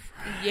rough.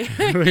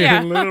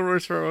 Yeah. A little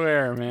worse for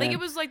wear, man. Like, it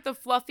was like the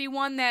fluffy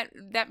one that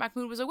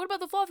Mahmoud was like, what about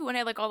the fluffy one? It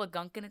had like all the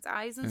gunk in its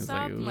eyes and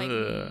stuff. Like,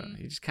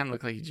 he just kind of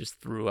looked like he just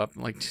threw up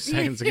like 2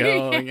 seconds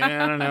ago. Like,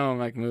 I don't know,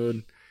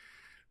 Mahmoud.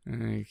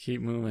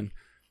 Keep moving.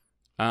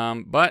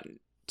 But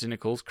to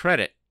Nicole's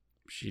credit,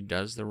 she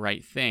does the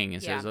right thing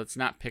and says, let's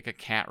not pick a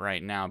cat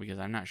right now because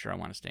I'm not sure I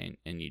want to stay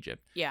in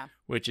Egypt. Yeah.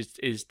 Which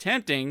is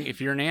tempting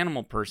if you're an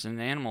animal person, an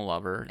animal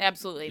lover.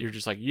 Absolutely. You're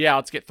just like,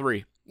 let's get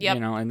 3. Yep.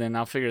 And then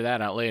I'll figure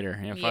that out later.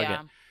 Fuck it.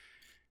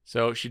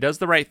 So she does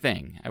the right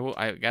thing.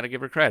 I got to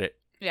give her credit.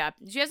 Yeah.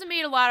 She hasn't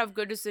made a lot of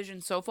good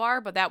decisions so far,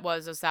 but that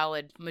was a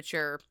solid,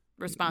 mature,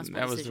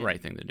 responsible decision. That was the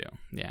right thing to do.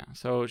 Yeah.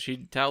 So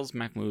she tells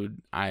Mahmoud,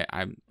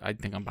 I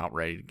think I'm about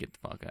ready to get the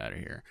fuck out of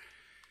here.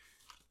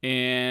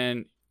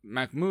 And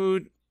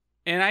Mahmoud,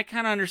 and I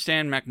kind of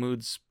understand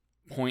Mahmoud's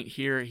point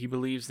here. He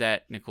believes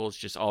that Nicole's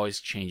just always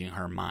changing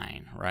her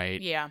mind,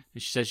 right? Yeah.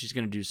 And she says she's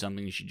going to do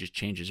something, and she just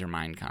changes her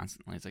mind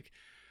constantly. It's like,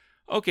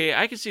 okay,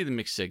 I can see the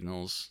mixed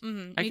signals.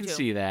 I can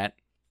see that,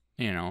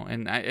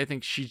 and I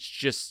think she's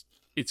just,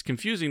 it's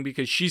confusing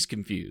because she's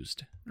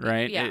confused,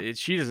 right? Yeah.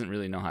 She doesn't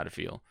really know how to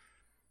feel.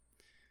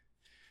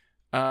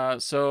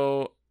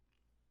 So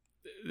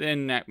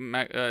then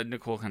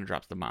Nicole kind of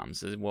drops the bomb and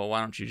says, well, why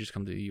don't you just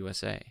come to the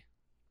USA?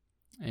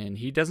 And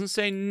he doesn't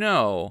say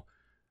no,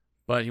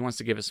 but he wants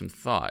to give it some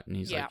thought. And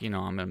he's like,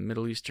 I'm a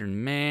Middle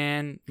Eastern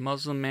man,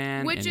 Muslim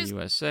man in the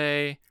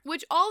USA.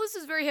 Which all this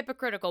is very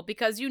hypocritical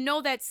because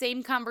that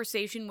same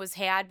conversation was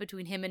had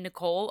between him and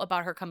Nicole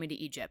about her coming to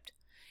Egypt.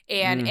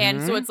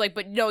 And so it's like,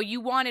 but no,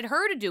 you wanted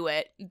her to do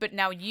it, but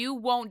now you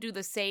won't do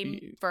the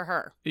same for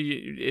her.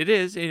 It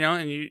is,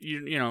 and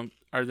you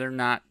are there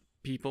not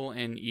people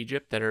in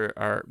Egypt that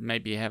are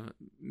maybe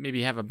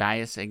have a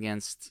bias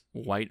against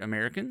white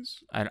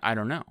Americans? I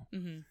don't know.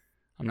 Mm-hmm.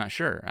 I'm not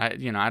sure. I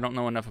don't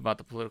know enough about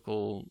the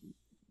political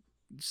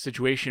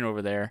situation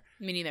over there.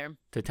 Me neither.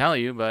 To tell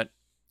you, but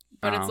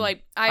it's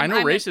like I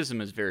know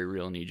racism is very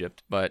real in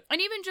Egypt, but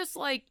and even just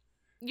like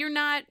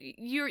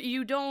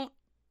you don't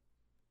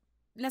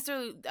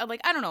necessarily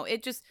like I don't know.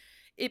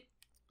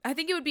 I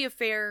think it would be a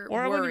fair or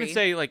worry. I wouldn't even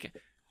say like,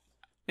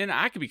 and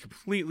I could be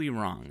completely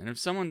wrong. And if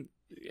someone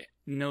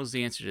knows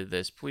the answer to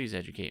this, please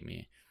educate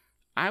me.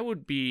 I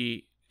would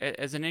be,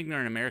 as an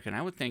ignorant American,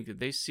 I would think that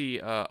they see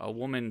a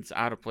woman's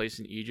out of place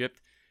in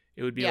Egypt.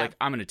 It would be like,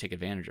 I'm going to take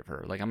advantage of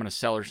her. Like, I'm going to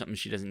sell her something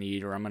she doesn't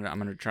need, or I'm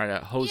going to try to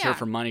hose her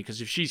for money,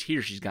 because if she's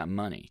here, she's got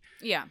money.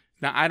 Yeah.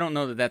 Now, I don't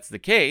know that that's the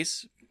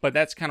case, but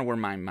that's kind of where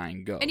my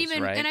mind goes,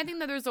 right? And I think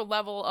that there's a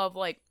level of,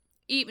 like,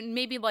 even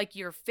maybe like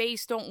your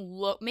face don't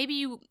look,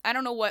 maybe I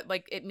don't know what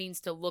like it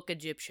means to look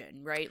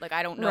Egyptian, right? Like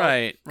I don't know,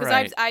 right?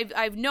 Because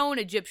I've known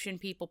Egyptian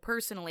people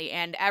personally,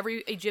 and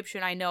every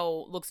Egyptian I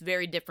know looks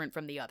very different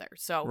from the other.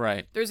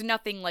 So there's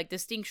nothing like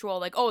distinctual,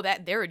 like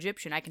that they're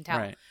Egyptian, I can tell.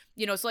 Right.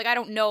 So like I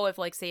don't know if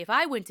like say if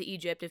I went to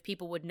Egypt, if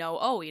people would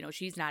know,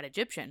 she's not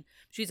Egyptian,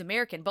 she's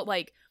American, but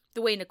like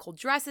the way Nicole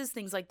dresses,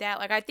 things like that.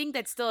 Like, I think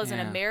that still as an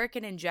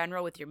American in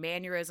general, with your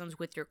mannerisms,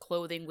 with your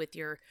clothing, with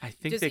your, I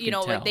think just, they can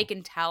tell. Like they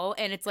can tell.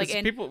 And it's like,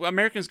 and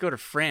Americans go to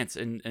France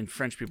and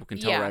French people can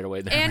tell right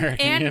away they're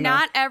American. And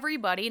not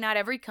everybody, not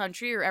every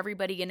country or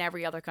everybody in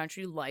every other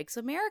country likes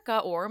America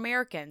or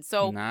Americans.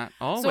 So, not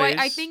always. So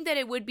I think that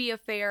it would be a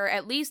fair,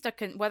 at least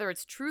whether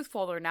it's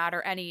truthful or not,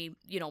 or any,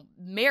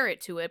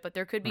 merit to it, but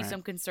there could be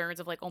some concerns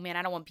of like, oh man,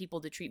 I don't want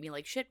people to treat me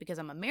like shit because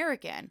I'm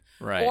American.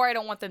 Right. Or I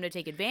don't want them to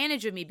take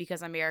advantage of me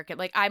because I'm American.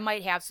 Like I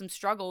might have some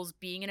struggles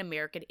being an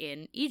American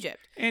in Egypt.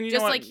 And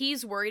just like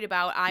he's worried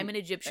about I'm an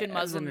Egyptian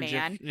Muslim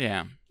man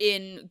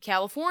in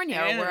California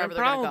or wherever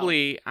they're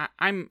probably going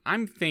to go.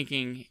 I'm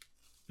thinking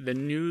the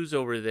news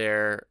over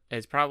there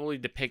has probably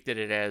depicted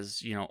it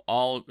as,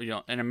 all,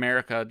 in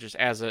America just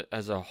as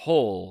a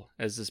whole,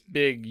 as this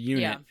big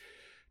unit.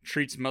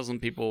 Treats Muslim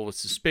people with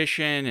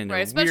suspicion and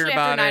they're weird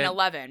about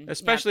it.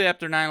 Especially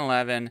after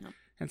 9/11.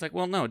 It's like,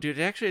 well, no, dude,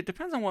 it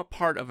depends on what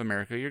part of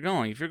America you're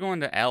going. If you're going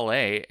to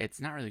L.A.,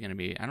 it's not really going to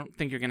be, I don't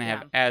think you're going to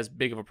have as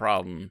big of a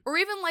problem. Or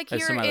even like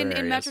here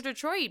in Metro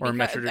Detroit.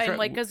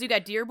 Because you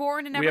got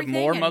Dearborn and everything. We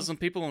have more Muslim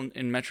people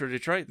in Metro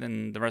Detroit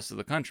than the rest of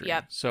the country.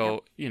 Yep.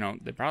 So,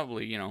 they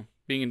probably,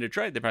 being in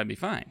Detroit, they'd probably be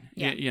fine.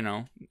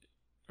 Yeah.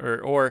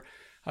 Or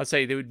I'd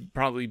say they would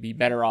probably be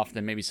better off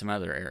than maybe some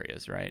other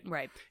areas, right?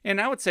 Right. And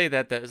I would say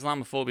that the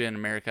Islamophobia in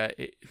America,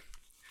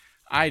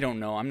 I don't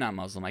know. I'm not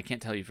Muslim. I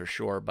can't tell you for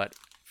sure, but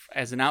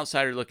as an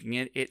outsider looking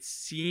in, it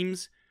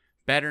seems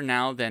better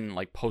now than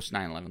like post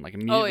 9/11. Like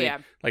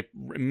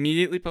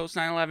immediately post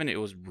 9/11, it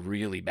was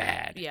really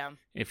bad. Yeah.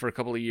 For a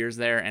couple of years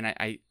there, and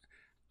I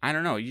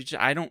don't know.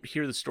 I don't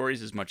hear the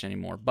stories as much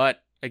anymore.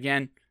 But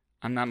again,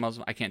 I'm not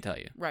Muslim. I can't tell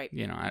you. Right.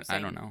 I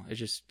don't know. It's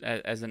just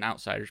as an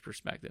outsider's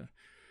perspective.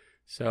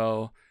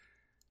 So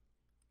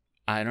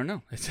I don't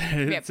know. It's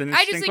an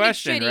interesting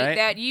question, it's shitty right?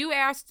 That you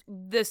asked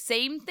the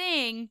same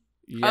thing.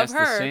 Yes, of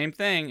her, the same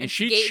thing. And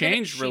she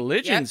changed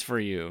religions for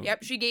you.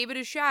 Yep, she gave it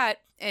a shot,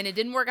 and it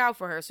didn't work out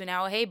for her. So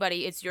now, hey,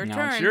 buddy, it's your turn.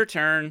 Now it's your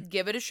turn.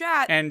 Give it a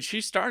shot. And she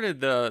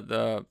started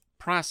the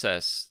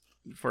process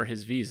for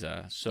his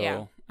visa.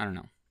 So, I don't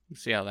know.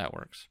 Let's see how that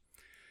works.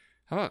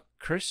 How about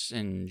Kris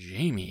and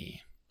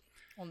Jamie?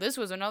 Well, this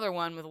was another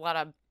one with a lot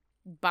of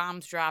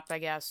bombs dropped, I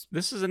guess.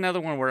 This is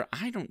another one where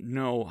I don't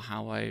know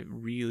how I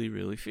really,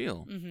 really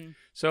feel. Mm-hmm.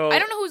 So I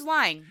don't know who's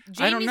lying.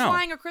 Jamie's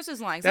lying or Kris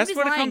is lying. That's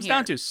what it comes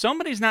down to.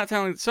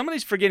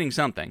 Somebody's forgetting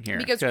something here.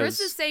 Because Kris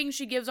is saying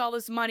she gives all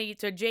this money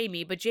to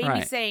Jamie, but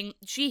Jamie's saying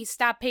she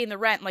stopped paying the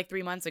rent like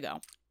 3 months ago.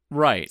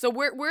 Right. So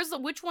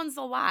which one's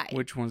the lie?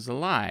 Which one's the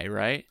lie,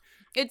 right?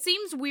 It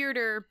seems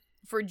weirder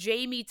for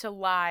Jamie to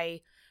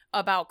lie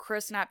about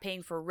Kris not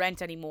paying for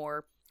rent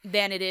anymore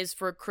than it is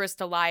for Kris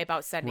to lie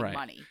about sending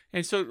money.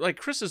 And so, like,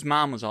 Kris's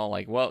mom was all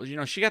like, well,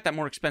 she got that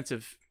more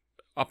expensive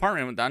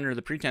apartment under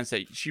the pretense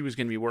that she was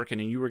going to be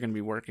working and you were going to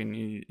be working,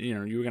 and,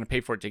 you were going to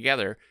pay for it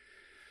together.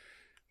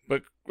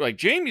 But like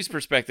Jamie's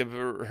perspective,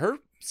 or her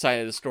side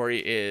of the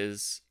story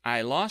is,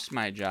 I lost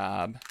my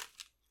job,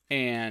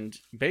 and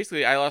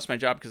basically I lost my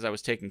job because I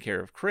was taking care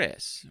of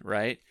Kris,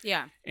 right?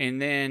 Yeah.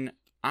 And then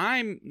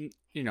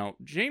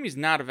Jamie's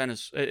not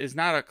is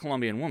not a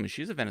Colombian woman.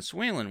 She's a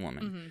Venezuelan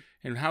woman. Mm-hmm.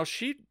 And how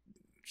she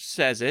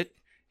says it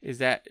is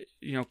that,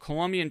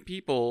 Colombian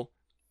people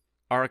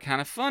are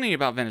kind of funny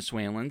about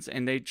Venezuelans,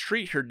 and they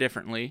treat her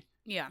differently.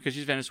 Yeah. Because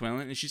she's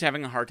Venezuelan, and she's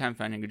having a hard time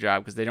finding a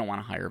job because they don't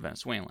want to hire a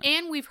Venezuelan.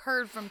 And we've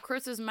heard from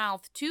Kris's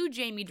mouth to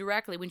Jamie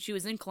directly when she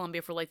was in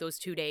Colombia for like those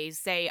 2 days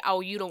say,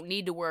 "Oh, you don't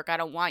need to work. I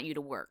don't want you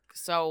to work."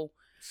 So,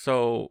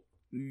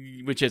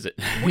 which is it?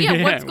 Well,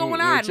 yeah, what's going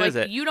on? Which like, is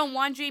it? You don't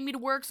want Jamie to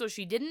work, so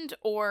she didn't,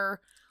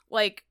 or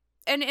like,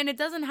 and it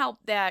doesn't help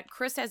that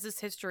Kris has this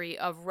history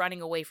of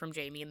running away from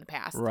Jamie in the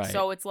past. Right.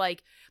 So it's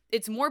like,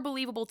 it's more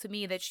believable to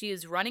me that she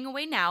is running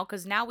away now,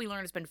 because now we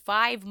learn it's been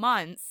 5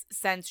 months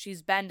since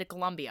she's been to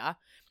Colombia.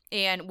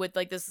 And with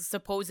like this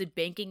supposed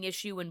banking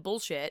issue and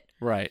bullshit,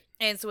 right?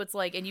 And so it's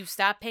like, and you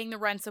stopped paying the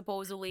rent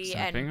supposedly,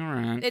 Stop paying the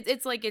rent.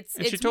 It's like it's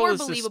and she it's told more us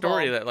believable. This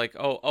story that like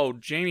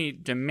Jamie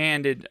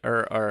demanded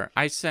or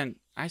I sent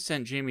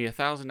Jamie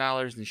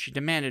 $1,000 and she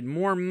demanded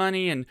more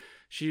money, and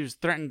she was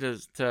threatened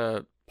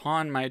to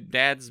pawn my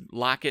dad's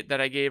locket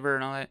that I gave her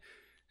and all that.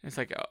 And it's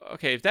like,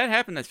 okay, if that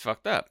happened, that's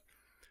fucked up.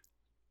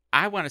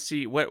 I want to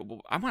see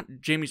I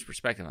want Jamie's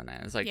perspective on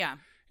that. It's like, yeah.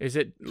 Is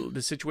it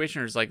the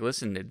situation, or is like,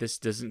 listen, this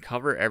doesn't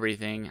cover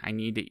everything. I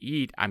need to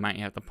eat. I might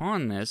have to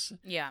pawn this.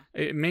 Yeah.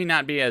 It may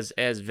not be as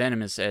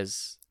venomous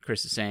as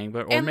Kris is saying,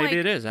 or maybe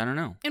it is. I don't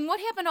know. And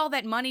what happened to all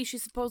that money she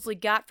supposedly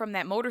got from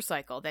that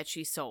motorcycle that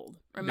she sold?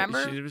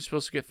 Remember? She was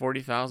supposed to get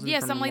 $40,000. Yeah,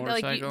 from something the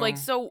motorcycle. like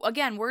so.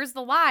 Again, where's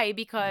the lie?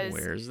 Because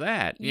where's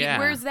that? Yeah.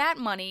 Where's that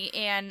money?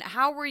 And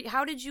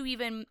how did you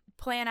even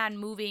plan on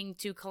moving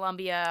to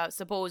Colombia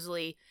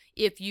supposedly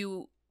if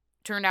you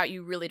turned out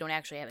you really don't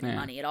actually have any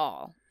money at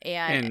all?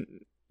 And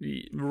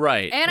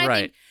right. And I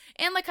right. think,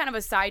 and like kind of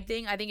a side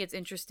thing, I think it's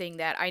interesting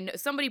that I know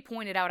somebody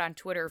pointed out on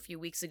Twitter a few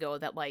weeks ago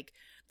that like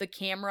the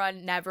camera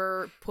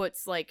never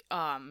puts like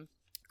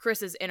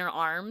Kris's inner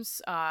arms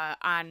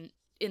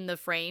in the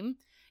frame.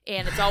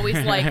 And it's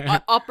always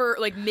like upper,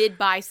 like mid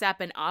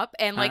bicep and up,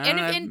 and like, I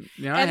haven't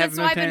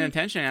been paying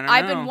attention.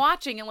 I've been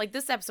watching, and like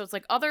this episode's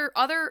like other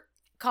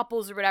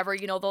couples or whatever,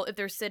 if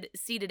they're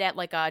seated at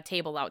like a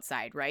table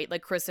outside, right?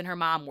 Like Kris and her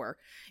mom were.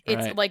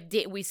 It's right. like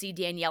we see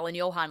Danielle and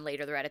Johan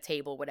later. They're at a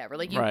table, whatever.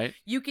 Like right.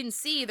 you can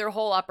see their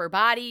whole upper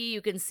body,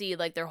 you can see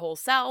like their whole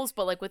selves,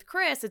 but like with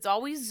Kris, it's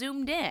always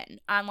zoomed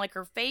in on like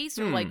her face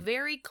or like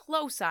very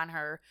close on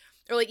her.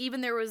 Or like even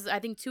there was, I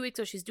think 2 weeks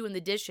ago, she's doing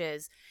the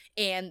dishes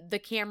and the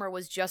camera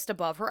was just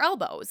above her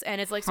elbows.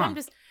 And it's like, so I'm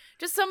just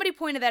somebody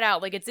pointed that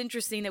out. Like, it's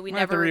interesting that we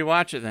never have to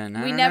rewatch it then.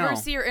 We never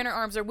see her inner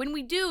arms. Or when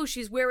we do,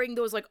 she's wearing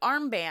those like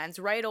armbands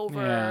right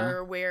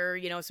over where,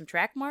 some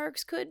track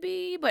marks could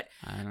be. But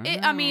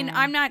I mean,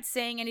 I'm not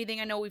saying anything.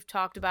 I know we've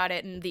talked about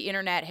it and the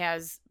internet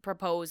has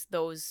proposed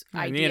those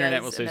ideas. The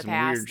internet will say some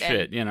weird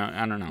shit,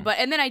 I don't know. But,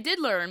 and then I did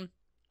learn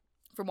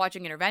from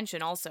watching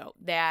Intervention also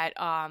that,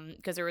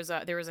 because there was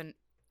an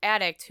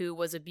addict who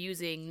was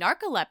abusing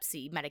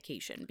narcolepsy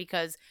medication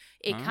because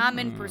a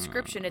common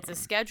prescription, it's a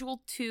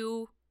Schedule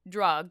 2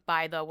 drug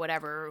by the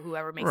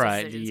whoever makes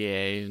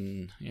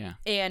decisions. Right,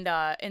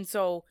 and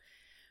so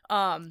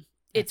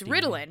it's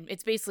Ritalin.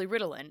 It's basically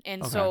Ritalin.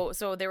 And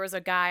so there was a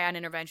guy on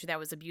Intervention that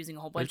was abusing a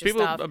whole bunch of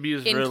stuff,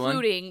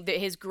 including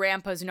his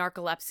grandpa's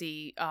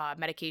narcolepsy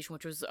medication,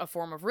 which was a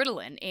form of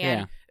Ritalin,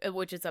 and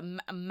which is a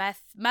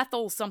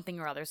methyl something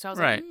or other. So I was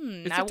like,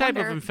 it's a type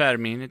of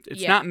amphetamine.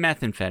 It's not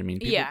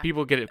methamphetamine.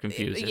 People get it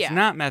confused. It's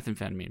not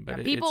methamphetamine,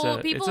 but people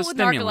it's a with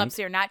stimulant.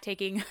 narcolepsy are not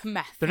taking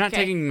meth. They're not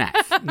taking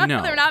meth.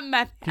 No, they're not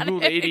meth. People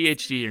with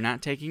ADHD are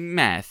not taking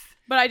meth.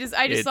 But I just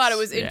thought it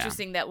was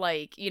interesting that,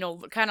 like,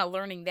 kind of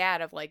learning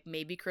that of, like,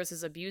 maybe Kris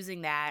is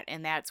abusing that,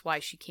 and that's why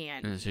she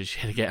can't. So she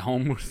had to get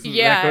home.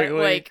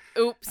 Like,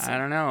 oops. I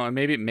don't know.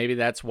 Maybe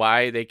that's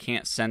why they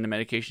can't send the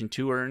medication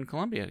to her in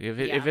Colombia.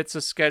 If it's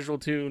a Schedule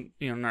 2,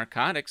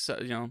 narcotics,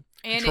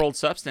 controlled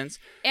substance,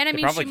 and I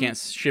mean, they probably can't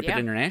ship it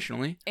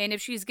internationally. And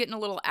if she's getting a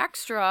little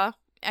extra,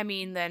 I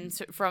mean, then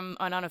from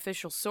an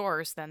unofficial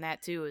source, then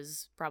that too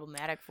is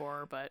problematic for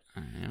her. But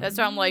that's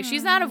why I'm like,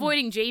 she's not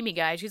avoiding Jamie,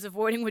 guys. She's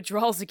avoiding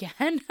withdrawals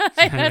again.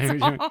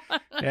 That's all.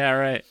 Yeah,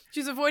 right.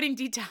 She's avoiding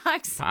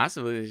detox.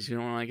 Possibly. She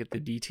don't want to get the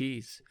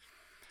DTs.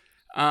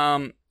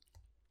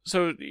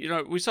 So,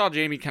 we saw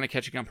Jamie kind of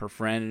catching up her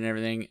friend and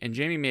everything, and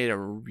Jamie made a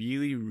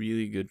really,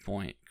 really good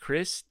point.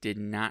 Kris did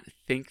not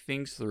think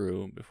things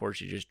through before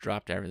she just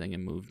dropped everything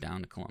and moved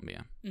down to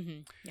Colombia.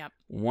 Mm-hmm. Yep.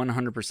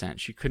 100%.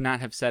 She could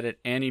not have said it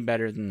any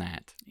better than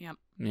that. Yep.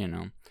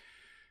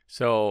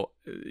 So,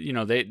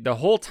 the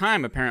whole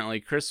time,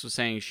 apparently, Kris was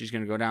saying she's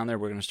going to go down there,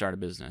 we're going to start a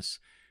business.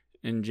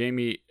 And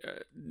Jamie,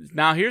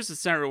 now here's the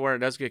center where it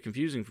does get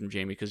confusing from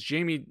Jamie, because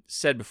Jamie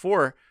said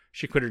before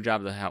she quit her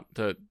job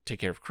to take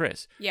care of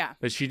Kris. Yeah.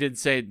 But she did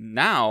say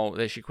now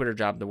that she quit her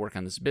job to work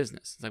on this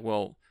business. It's like,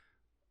 well,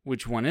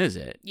 which one is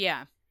it?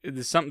 Yeah.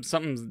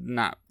 Something's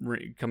not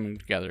coming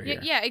together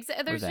here. Yeah,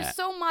 exactly. There's just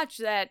so much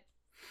that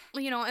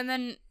and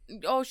then,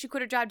 she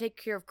quit her job to take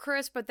care of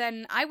Kris, but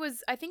then I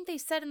think they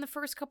said in the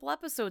first couple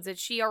episodes that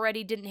she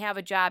already didn't have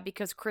a job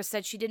because Kris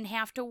said she didn't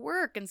have to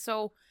work. And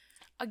so,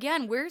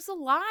 again, where's the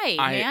lie,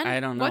 man? I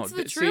don't know. What's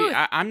the truth?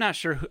 I'm not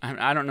sure.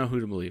 I don't know who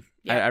to believe.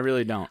 Yeah. I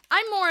really don't.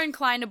 I'm more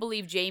inclined to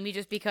believe Jamie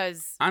just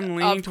because I'm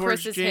leaning of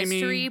towards Chris's Jamie.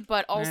 history,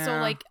 but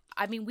also,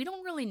 we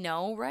don't really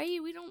know,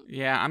 right? We don't.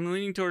 Yeah, I'm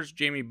leaning towards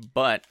Jamie,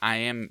 but I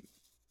am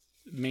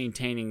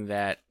maintaining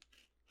that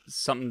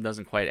something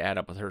doesn't quite add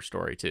up with her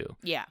story, too.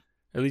 Yeah.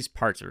 At least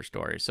parts of her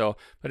story. So,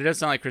 but it does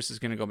sound like Kris is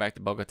going to go back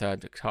to Bogota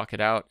to talk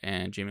it out,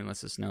 and Jamie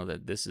lets us know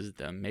that this is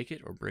the make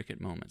it or break it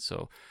moment.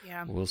 So,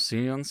 we'll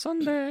see you on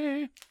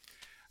Sunday.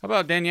 How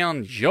about Danielle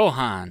and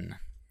Johan?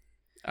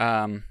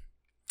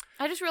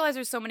 I just realized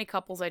there's so many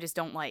couples I just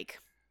don't like.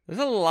 There's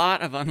a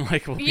lot of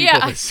unlikable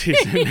people this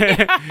season.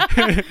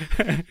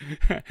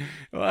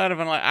 A lot of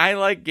I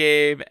like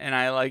Gabe and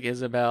I like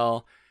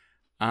Isabel.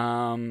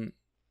 I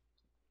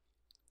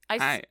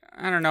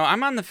don't know.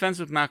 I'm on the fence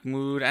with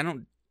Mahmoud.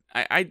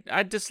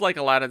 I dislike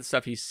a lot of the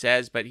stuff he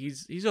says, but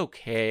he's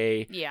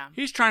okay. Yeah.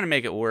 He's trying to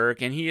make it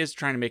work, and he is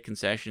trying to make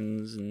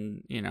concessions,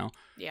 and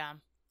Yeah.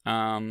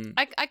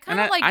 I kind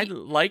of like. I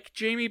like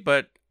Jamie,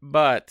 but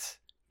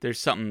there's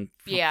something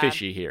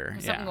fishy here.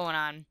 There's something going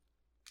on.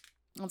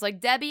 It's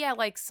like Debbie I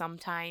like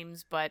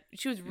sometimes, but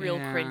she was real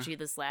cringy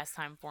this last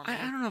time for me.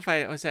 I don't know if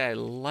I would say I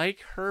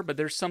like her, but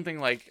there's something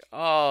like,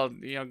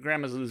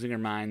 Grandma's losing her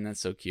mind.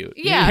 That's so cute.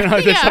 Yeah,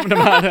 there's something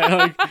about that.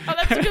 Like,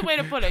 that's a good way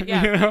to put it.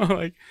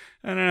 Yeah,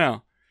 I don't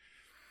know.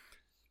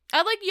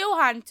 I like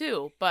Johan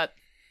too, but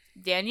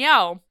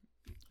Danielle,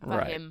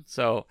 right? Him.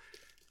 So,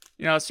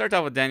 it starts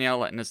off with Danielle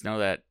letting us know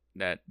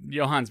that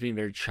Johan's being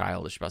very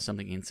childish about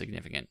something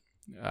insignificant.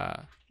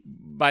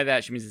 By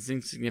that, she means it's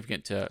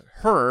insignificant to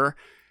her.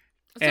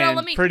 So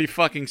and pretty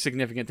fucking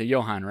significant to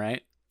Johan,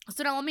 right?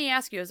 So now let me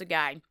ask you, as a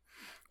guy,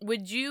 do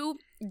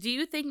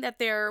you think that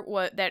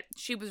that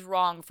she was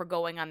wrong for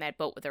going on that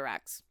boat with her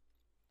ex?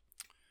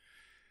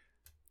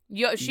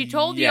 She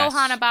told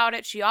Johan about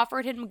it. She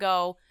offered him to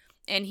go,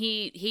 and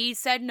he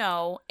said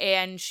no,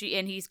 and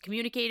he's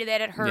communicated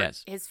that it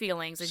hurt his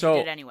feelings, and she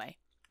did it anyway.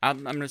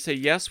 I'm going to say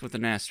yes with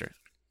an asterisk.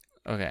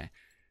 Okay.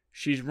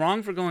 She's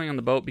wrong for going on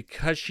the boat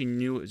because she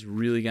knew it was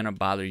really going to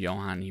bother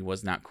Johan. He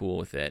was not cool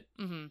with it.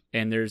 Mm-hmm.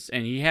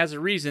 And he has a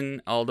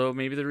reason, although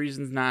maybe the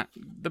reason's not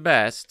the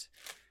best.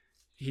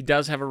 He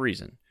does have a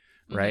reason,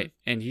 right?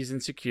 Mm-hmm. And he's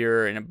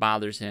insecure and it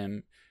bothers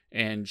him.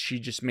 And she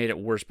just made it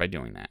worse by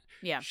doing that.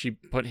 Yeah. She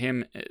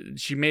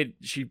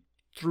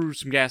threw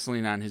some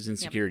gasoline on his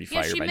insecurity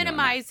fire. Yeah, she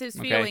minimized his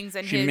feelings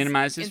and she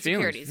minimized his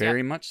feelings,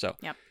 very much so.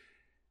 Yep.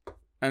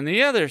 On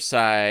the other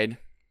side,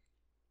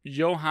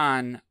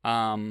 Johan,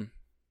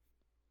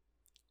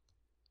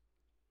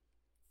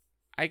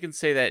 I can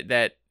say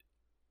that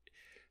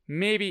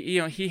maybe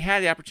he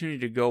had the opportunity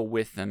to go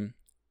with them,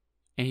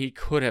 and he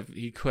could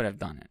have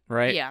done it,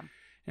 right? Yeah.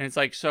 And it's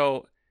like,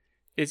 so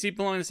is he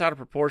blowing this out of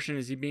proportion?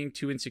 Is he being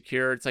too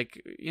insecure? It's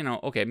like,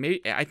 okay,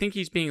 maybe I think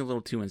he's being a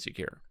little too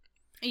insecure.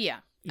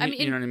 Yeah,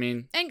 you know what I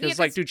mean? Because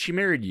like, dude, she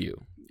married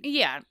you.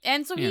 Yeah,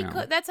 and so he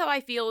could. That's how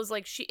I feel. Is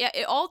like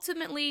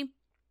ultimately,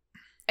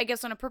 I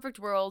guess, in a perfect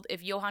world,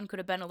 if Johan could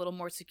have been a little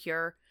more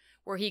secure,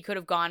 where he could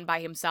have gone by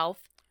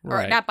himself.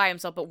 Right. Or not by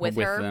himself, but with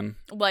her, them.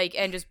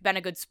 And just been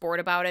a good sport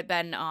about it,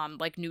 been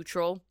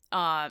neutral,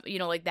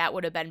 that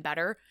would have been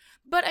better.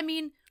 But I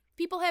mean,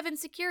 people have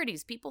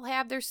insecurities, people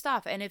have their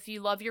stuff, and if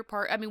you love your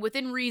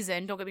within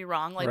reason, don't get me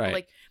wrong,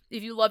 but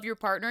if you love your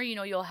partner,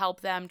 you'll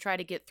help them try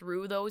to get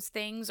through those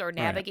things or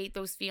navigate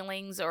those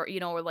feelings, or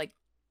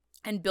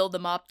and build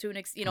them up to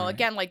an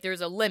again, like there's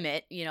a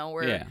limit,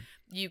 where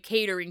you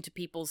catering to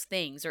people's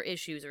things or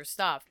issues or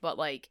stuff, but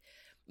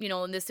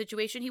in this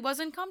situation, he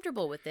wasn't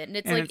comfortable with it.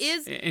 And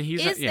is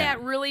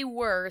that really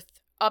worth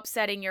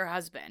upsetting your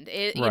husband?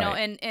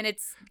 And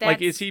it's...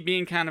 is he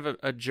being kind of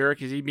a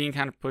jerk? Is he being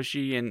kind of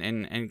pushy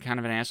and kind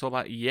of an asshole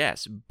about it?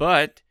 Yes,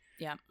 but...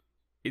 Yeah.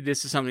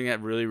 This is something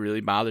that really,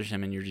 really bothers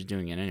him, and you're just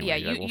doing it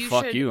anyway. Yeah,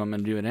 fuck you, I'm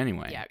going to do it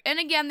anyway. Yeah, and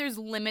again, there's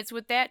limits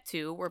with that,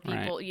 too, where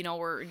people,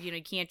 where,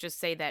 you can't just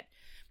say that...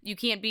 You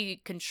can't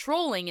be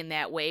controlling in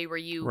that way where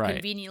you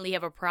conveniently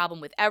have a problem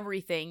with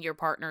everything your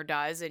partner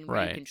does and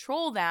you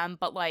control them.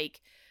 But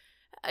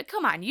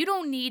come on, you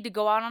don't need to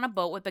go out on a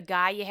boat with the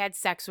guy you had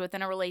sex with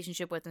in a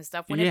relationship with and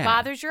stuff when it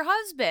bothers your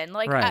husband.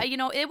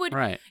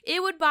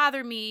 It would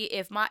bother me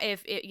if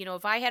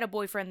I had a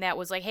boyfriend that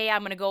was like, hey, I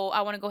want to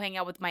go hang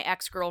out with my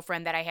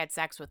ex-girlfriend that I had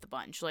sex with a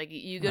bunch. Like,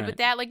 you good with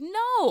that? Like,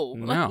 no,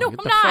 get I'm the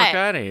not. Fuck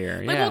out of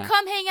here. We'll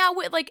come hang out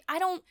with,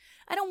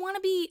 I don't want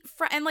to be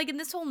and in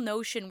this whole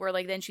notion where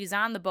then she's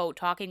on the boat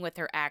talking with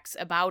her ex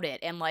about it,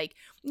 and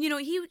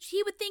he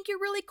would think you're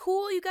really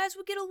cool, you guys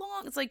would get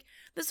along. It's like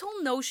this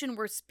whole notion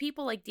where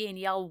people like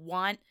Danielle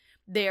want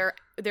their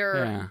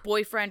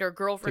boyfriend or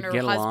girlfriend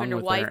or husband or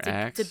wife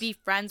to be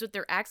friends with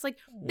their ex. Like,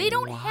 they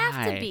don't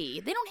have to be.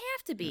 They don't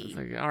have to be. It's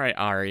like, all right,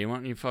 Ari, why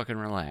don't you fucking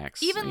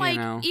relax? Even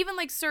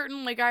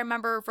certain, I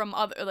remember from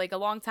other, a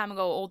long time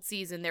ago, old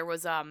season, there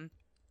was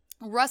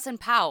Russ and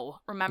Pau,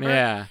 remember?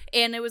 Yeah.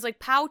 And it was like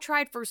Pau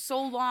tried for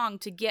so long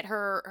to get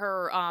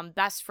her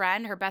best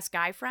friend, her best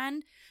guy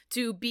friend,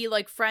 to be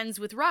like friends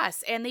with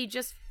Russ, and they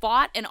just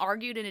fought and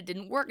argued, and it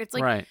didn't work. It's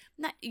like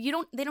they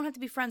don't have to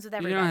be friends with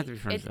everybody. You don't have to be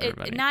friends with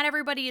everybody. Not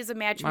everybody is a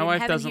match. My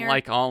wife doesn't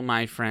like all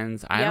my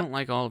friends. I don't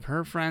like all of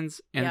her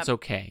friends, and it's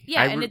okay.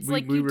 Yeah, and it's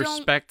like we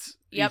respect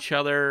each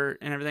other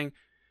and everything.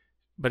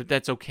 But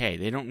that's okay.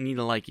 They don't need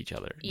to like each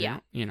other.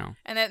 You know.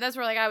 And that's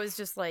where like I was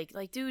just like,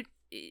 dude,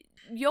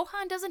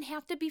 Johan doesn't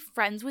have to be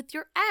friends with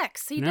your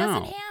ex. He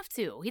doesn't have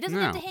to. He doesn't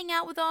have to hang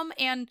out with them,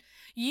 and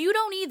you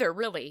don't either,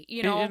 really.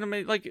 You know,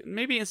 like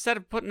maybe instead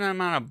of putting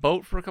them on a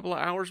boat for a couple of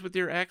hours with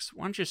your ex,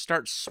 why don't you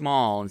start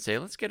small and say,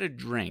 let's get a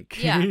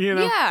drink? Yeah, you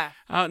know?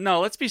 Yeah.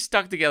 No, let's be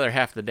stuck together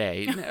half the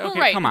day.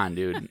 Okay, come on,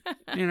 dude.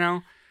 You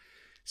know.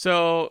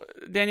 So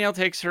Danielle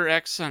takes her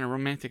ex on a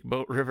romantic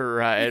boat river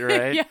ride,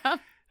 right?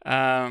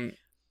 Yeah.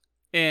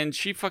 And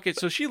she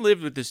so she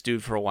lived with this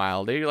dude for a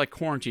while. They like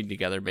quarantined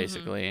together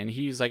basically, and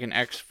he's like an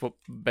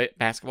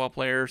basketball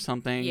player or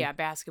something. Yeah,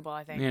 basketball,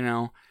 I think. You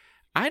know,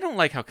 I don't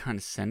like how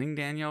condescending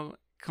Danielle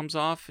comes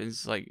off.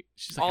 Is like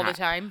she's like all the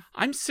time.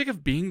 I'm sick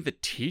of being the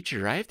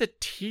teacher. I have to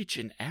teach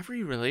in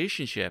every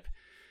relationship.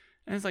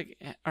 And it's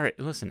like, all right,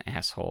 listen,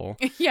 asshole.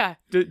 Yeah.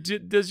 Do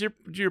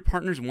your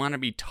partners want to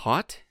be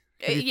taught?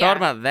 Have you thought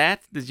about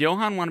that? Does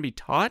Johan want to be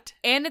taught?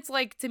 And it's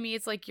like, to me,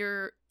 it's like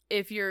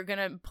if you're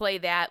gonna play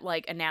that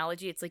like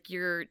analogy, it's like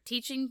you're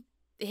teaching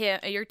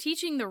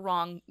the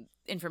wrong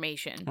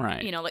information,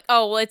 right? You know, like,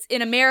 oh, well, it's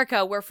in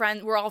America,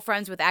 we're all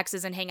friends with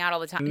exes and hang out all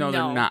the time. No,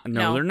 they're not.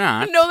 No, they're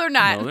not. No, they're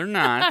not. No, they're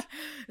not.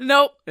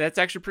 Nope. That's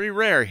actually pretty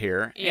rare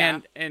here. Yeah.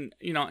 And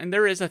you know, and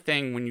there is a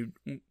thing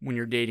when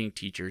you're dating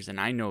teachers, and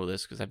I know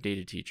this because I've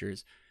dated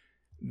teachers.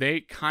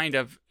 They kind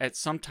of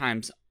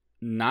sometimes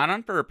not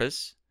on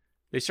purpose.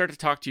 They start to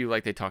talk to you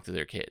like they talk to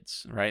their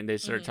kids, right? And they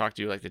start to talk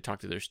to you like they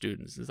talk to their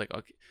students. It's like,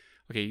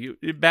 okay, you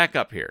back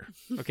up here,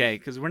 okay?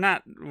 Because we're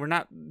not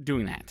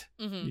doing that.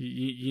 Mm-hmm.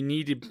 You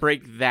need to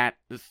break that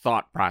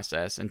thought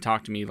process and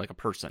talk to me like a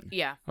person.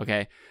 Yeah.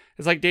 Okay.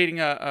 It's like dating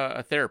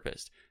a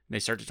therapist. They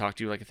start to talk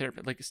to you like a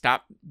therapist. Like,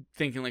 stop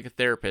thinking like a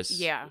therapist.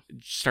 Yeah.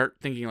 Start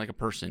thinking like a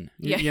person.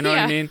 Yeah. You know what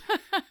I mean?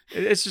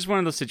 It's just one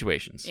of those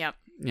situations. Yep.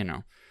 You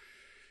know.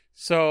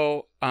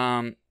 So,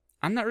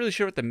 I'm not really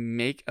sure what to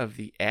make of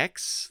the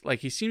ex. Like,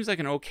 he seems like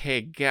an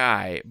okay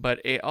guy, but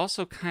it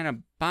also kind of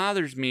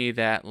bothers me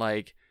that,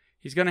 like,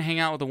 he's going to hang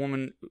out with a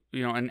woman,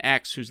 you know, an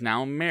ex who's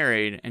now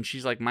married, and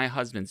she's like, my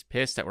husband's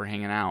pissed that we're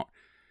hanging out.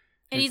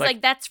 And he's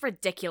like, that's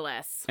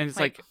ridiculous. And it's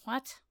like,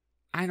 what?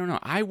 I don't know.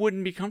 I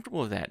wouldn't be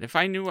comfortable with that. If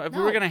we were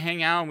going to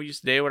hang out and we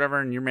used to date, whatever,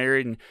 and you're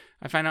married, and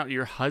I find out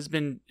your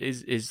husband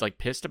is like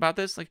pissed about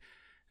this, like,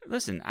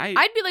 listen, I'd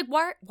be like,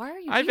 why are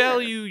you I here?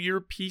 value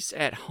your peace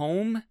at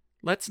home.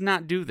 Let's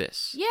not do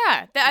this.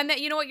 Yeah.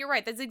 You know what? You're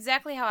right. That's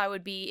exactly how I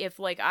would be if,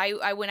 like,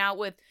 I went out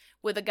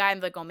with a guy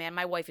and like, oh man,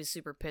 my wife is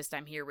super pissed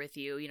I'm here with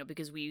you, you know,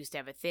 because we used to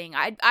have a thing.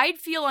 I'd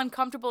feel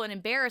uncomfortable and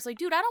embarrassed. Like,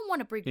 dude, I don't want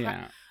to bring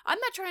I'm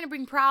not trying to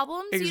bring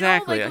problems.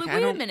 Exactly. You know? Like,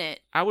 wait a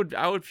minute. I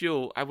would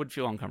feel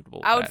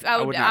uncomfortable. I would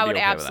okay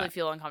absolutely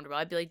feel uncomfortable.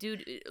 I'd be like,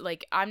 dude,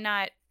 like, I'm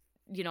not,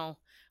 you know,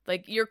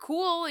 like, you're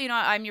cool, you know,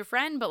 I'm your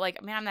friend, but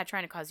like, man, I'm not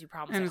trying to cause you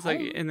problems. And it's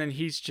home. like, and then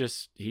he's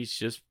just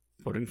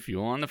putting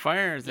fuel on the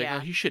fire. It's like, oh,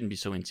 he shouldn't be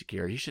so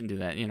insecure. He shouldn't do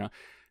that. You know,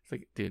 it's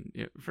like,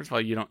 dude, first of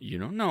all, you don't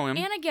know him.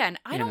 And again,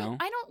 I don't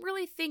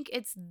really think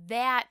it's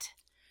that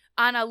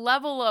on a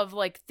level of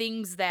like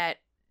things that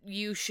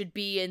you should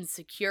be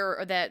insecure,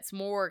 or that's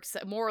more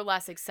or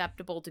less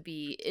acceptable to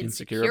be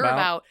insecure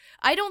about.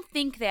 I don't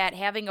think that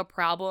having a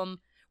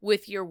problem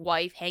with your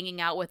wife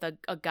hanging out with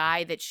a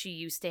guy that she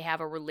used to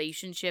have a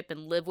relationship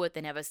and live with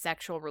and have a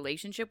sexual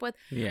relationship with.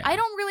 Yeah. I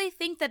don't really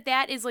think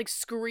that is like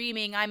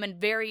screaming, I'm a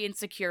very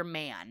insecure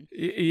man.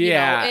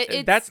 Yeah. You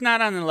know, that's not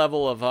on the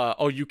level of,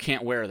 oh, you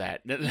can't wear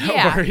that.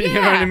 Yeah. Or, you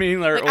know what I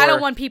mean? Or, I don't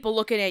want people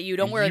looking at you.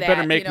 Don't wear that. You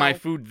better make my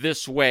food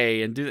this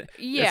way and do that.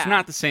 Yeah. It's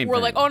not the same thing.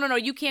 We're like, oh, no,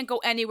 you can't go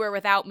anywhere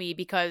without me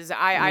because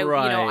I you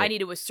know, I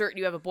need to assert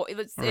you have a boy.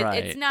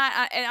 It's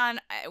not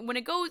when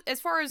it goes as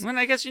far as. When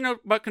I guess, you know,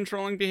 but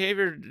controlling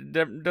behavior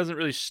doesn't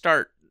really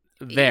start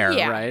there,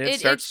 right? It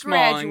starts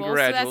small and gradual.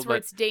 So that's where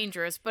it's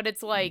dangerous. But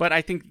it's like, but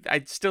I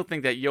still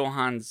think that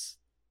Johan's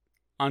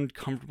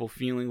uncomfortable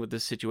feeling with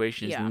this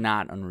situation is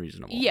not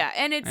unreasonable. Yeah,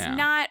 and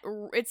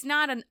it's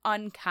not an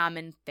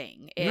uncommon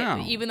thing.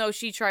 No. Even though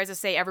she tries to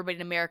say everybody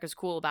in America is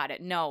cool about it,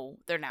 no,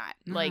 they're not.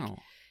 No. Like,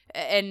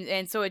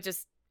 and so it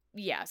just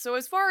So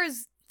as far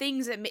as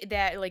things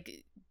that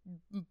like,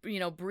 you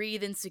know,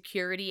 breathe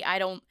insecurity, I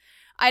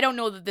don't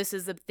know that this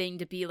is a thing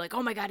to be like,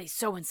 oh my God, he's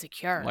so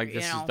insecure. Like,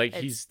 this is like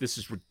this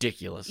is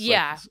ridiculous.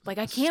 Yeah, like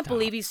I can't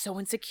believe he's so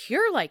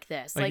insecure like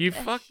this. Like you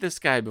fucked this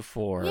guy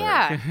before.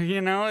 Yeah,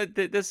 you know,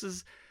 this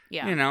is.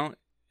 Yeah, you know,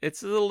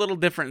 it's a little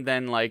different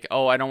than like,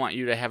 oh, I don't want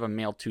you to have a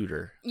male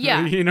tutor.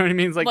 Yeah, you know what I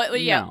mean? It's like,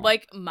 no.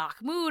 Like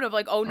Mahmoud of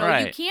like, oh no,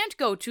 you can't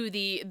go to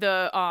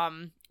the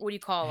what do you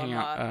call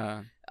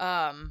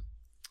them?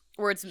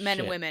 Where it's men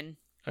and women.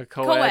 a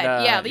co-ed.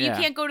 Co-ed, yeah. You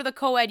can't go to the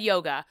co-ed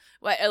yoga,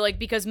 like,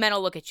 because men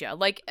will look at you.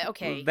 Like,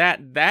 okay.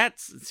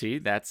 That's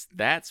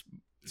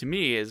to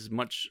me is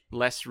much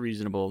less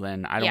reasonable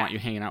than I don't want you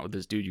hanging out with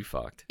this dude you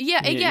fucked.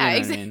 Yeah,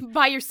 exactly. I mean?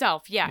 By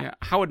yourself, yeah.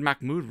 How would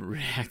Mahmoud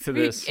react to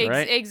this,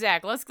 right?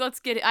 Exactly. Let's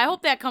get it. I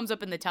hope that comes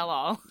up in the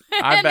tell-all.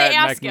 I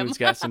bet Mahmoud's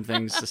got some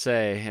things to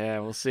say. Yeah,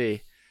 we'll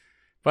see.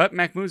 But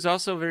Mahmoud's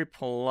also very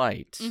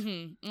polite.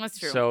 Mm-hmm. That's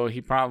true. So he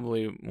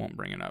probably won't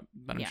bring it up,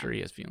 but I'm sure he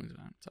has feelings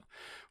about it. So,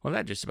 well,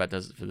 that just about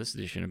does it for this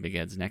edition of Big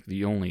Ed's Neck,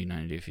 the only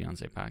 90 Day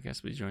Fiancé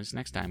podcast. Please join us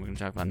next time. We're going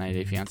to talk about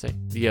 90 Day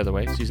Fiancé, The Other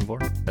Way, Season 4,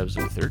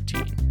 Episode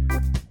 13.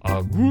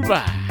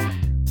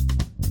 Goodbye.